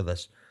comedian or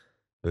this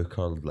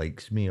booker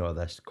likes me, or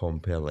this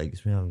compere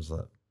likes me. I was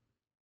like,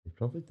 they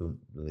probably don't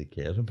really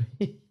care about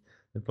me.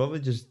 They're probably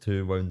just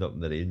too wound up in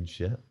their own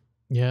shit.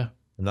 Yeah.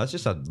 And that's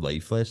just a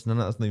life lesson, and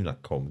that's not even a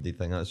comedy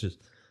thing. That's just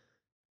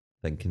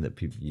thinking that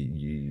people,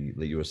 you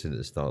like you were saying at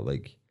the start,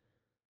 like,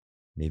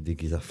 nobody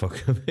gives a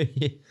fuck about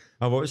you.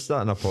 I watched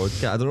that in a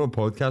podcast. I don't know what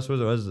podcast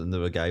it was, and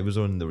the guy was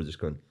on, and they were just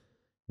going,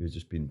 he was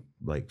just being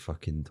like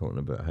fucking talking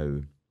about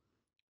how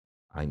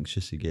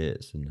anxious he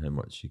gets and how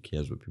much he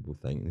cares what people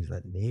think. And he's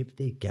like,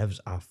 nobody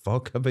gives a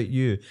fuck about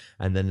you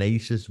in the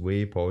nicest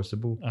way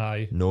possible.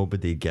 Aye.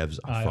 Nobody gives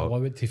a Aye, fuck.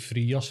 allow it to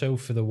free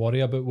yourself for the worry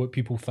about what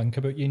people think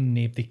about you.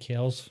 Nobody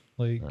cares.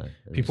 Like, Aye,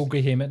 it people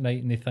was- go home at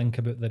night and they think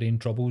about their own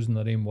troubles and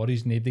their own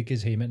worries. Nobody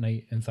goes home at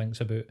night and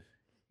thinks about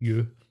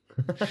you.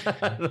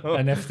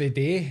 And if they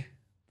do,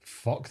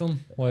 fuck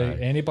them. Like,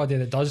 Aye. anybody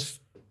that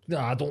does,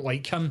 I don't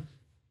like him,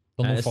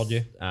 they're not for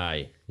you.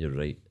 Aye, you're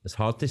right. It's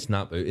hard to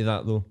snap out of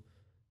that though.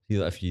 See,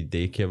 that if you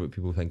do care what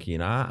people think of you,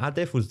 and I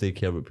definitely do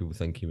care what people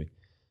think of me.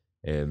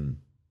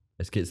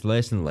 It gets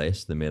less and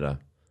less the more I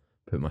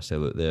put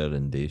myself out there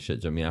and do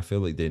shit. Do you know what I mean? I feel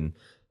like doing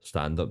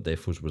stand-up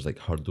defos was like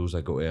hurdles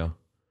I got there.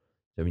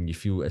 I mean, it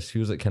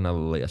feels like kind of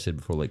like I said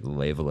before, like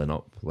leveling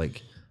up.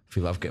 Like, I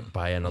feel like I've got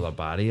by another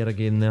barrier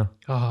again there.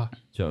 Do you know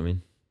what I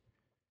mean?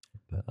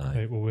 But aye,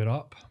 Right, well, we're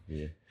up.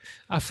 yeah.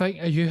 I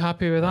think, are you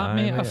happy with that, Aye,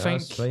 mate? I that's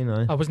think fine,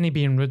 aye. I wasn't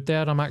being rude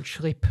there. I'm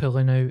actually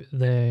pulling out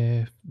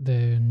the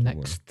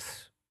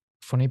next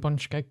Funny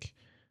Bunch gig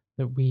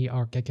that we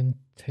are gigging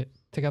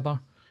together.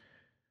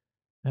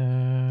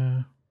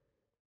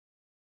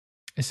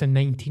 It's the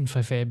 19th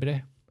of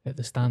February at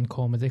the Stand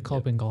Comedy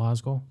Club in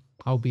Glasgow.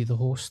 I'll be the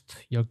host.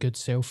 Your good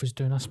self is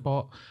doing a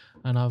spot,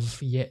 and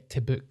I've yet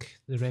to book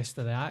the rest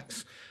of the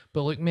acts.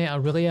 But look, mate, I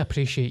really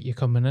appreciate you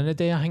coming in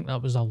today. I think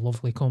that was a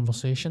lovely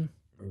conversation.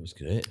 It was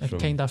great. I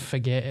kind of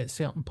forget at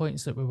certain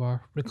points that we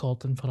were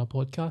recording for a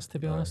podcast, to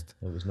be honest.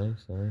 It was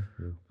nice. Aye.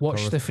 We Watch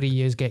covered- the 3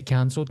 years get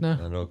cancelled now.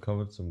 I know,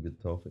 covered some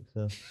good topics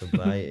there.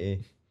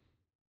 Sobriety,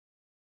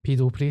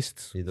 Pedo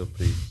priests. pedo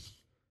priest,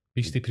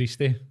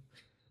 Priesty.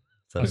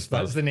 That's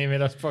sinister, the name of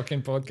this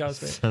fucking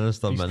podcast.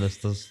 sinister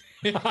ministers.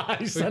 We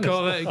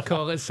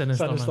call it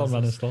Sinister Sinister Ministers.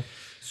 Minister.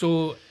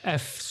 So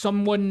if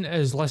someone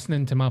is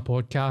listening to my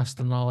podcast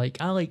and they're like,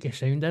 I like the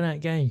sound of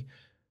that guy,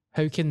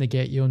 how can they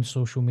get you on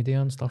social media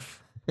and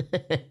stuff?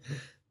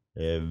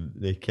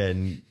 They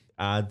can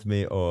add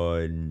me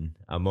on.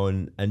 I'm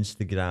on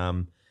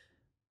Instagram.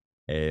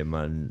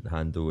 My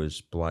handle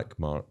is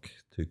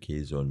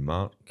blackmark2ks on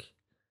Mark.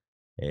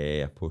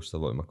 I post a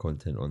lot of my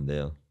content on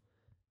there.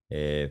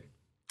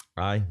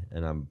 Aye,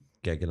 and I'm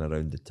gigging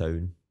around the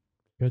town,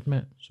 Good,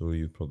 mate. so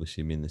you'll probably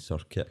see me in the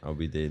circuit. I'll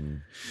be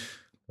doing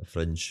a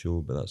Fringe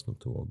show, but that's not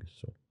till August,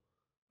 so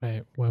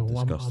Right, well,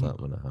 discuss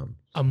that when it happens.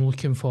 I'm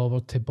looking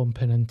forward to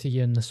bumping into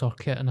you in the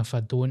circuit, and if I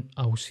don't,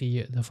 I'll see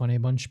you at the Funny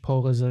Bunch.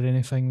 Paul, is there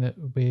anything that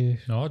we...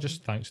 No,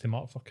 just thanks to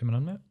Mark for coming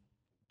in, mate.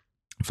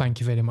 Thank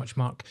you very much,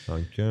 Mark.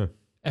 Thank you.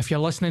 If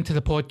you're listening to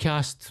the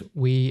podcast,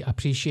 we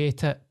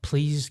appreciate it.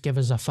 Please give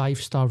us a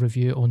 5-star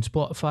review on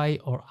Spotify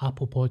or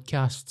Apple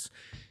Podcasts.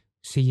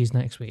 See you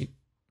next week.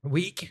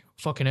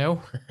 Fucking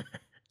hell.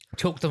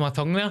 Choked on my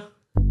tongue there.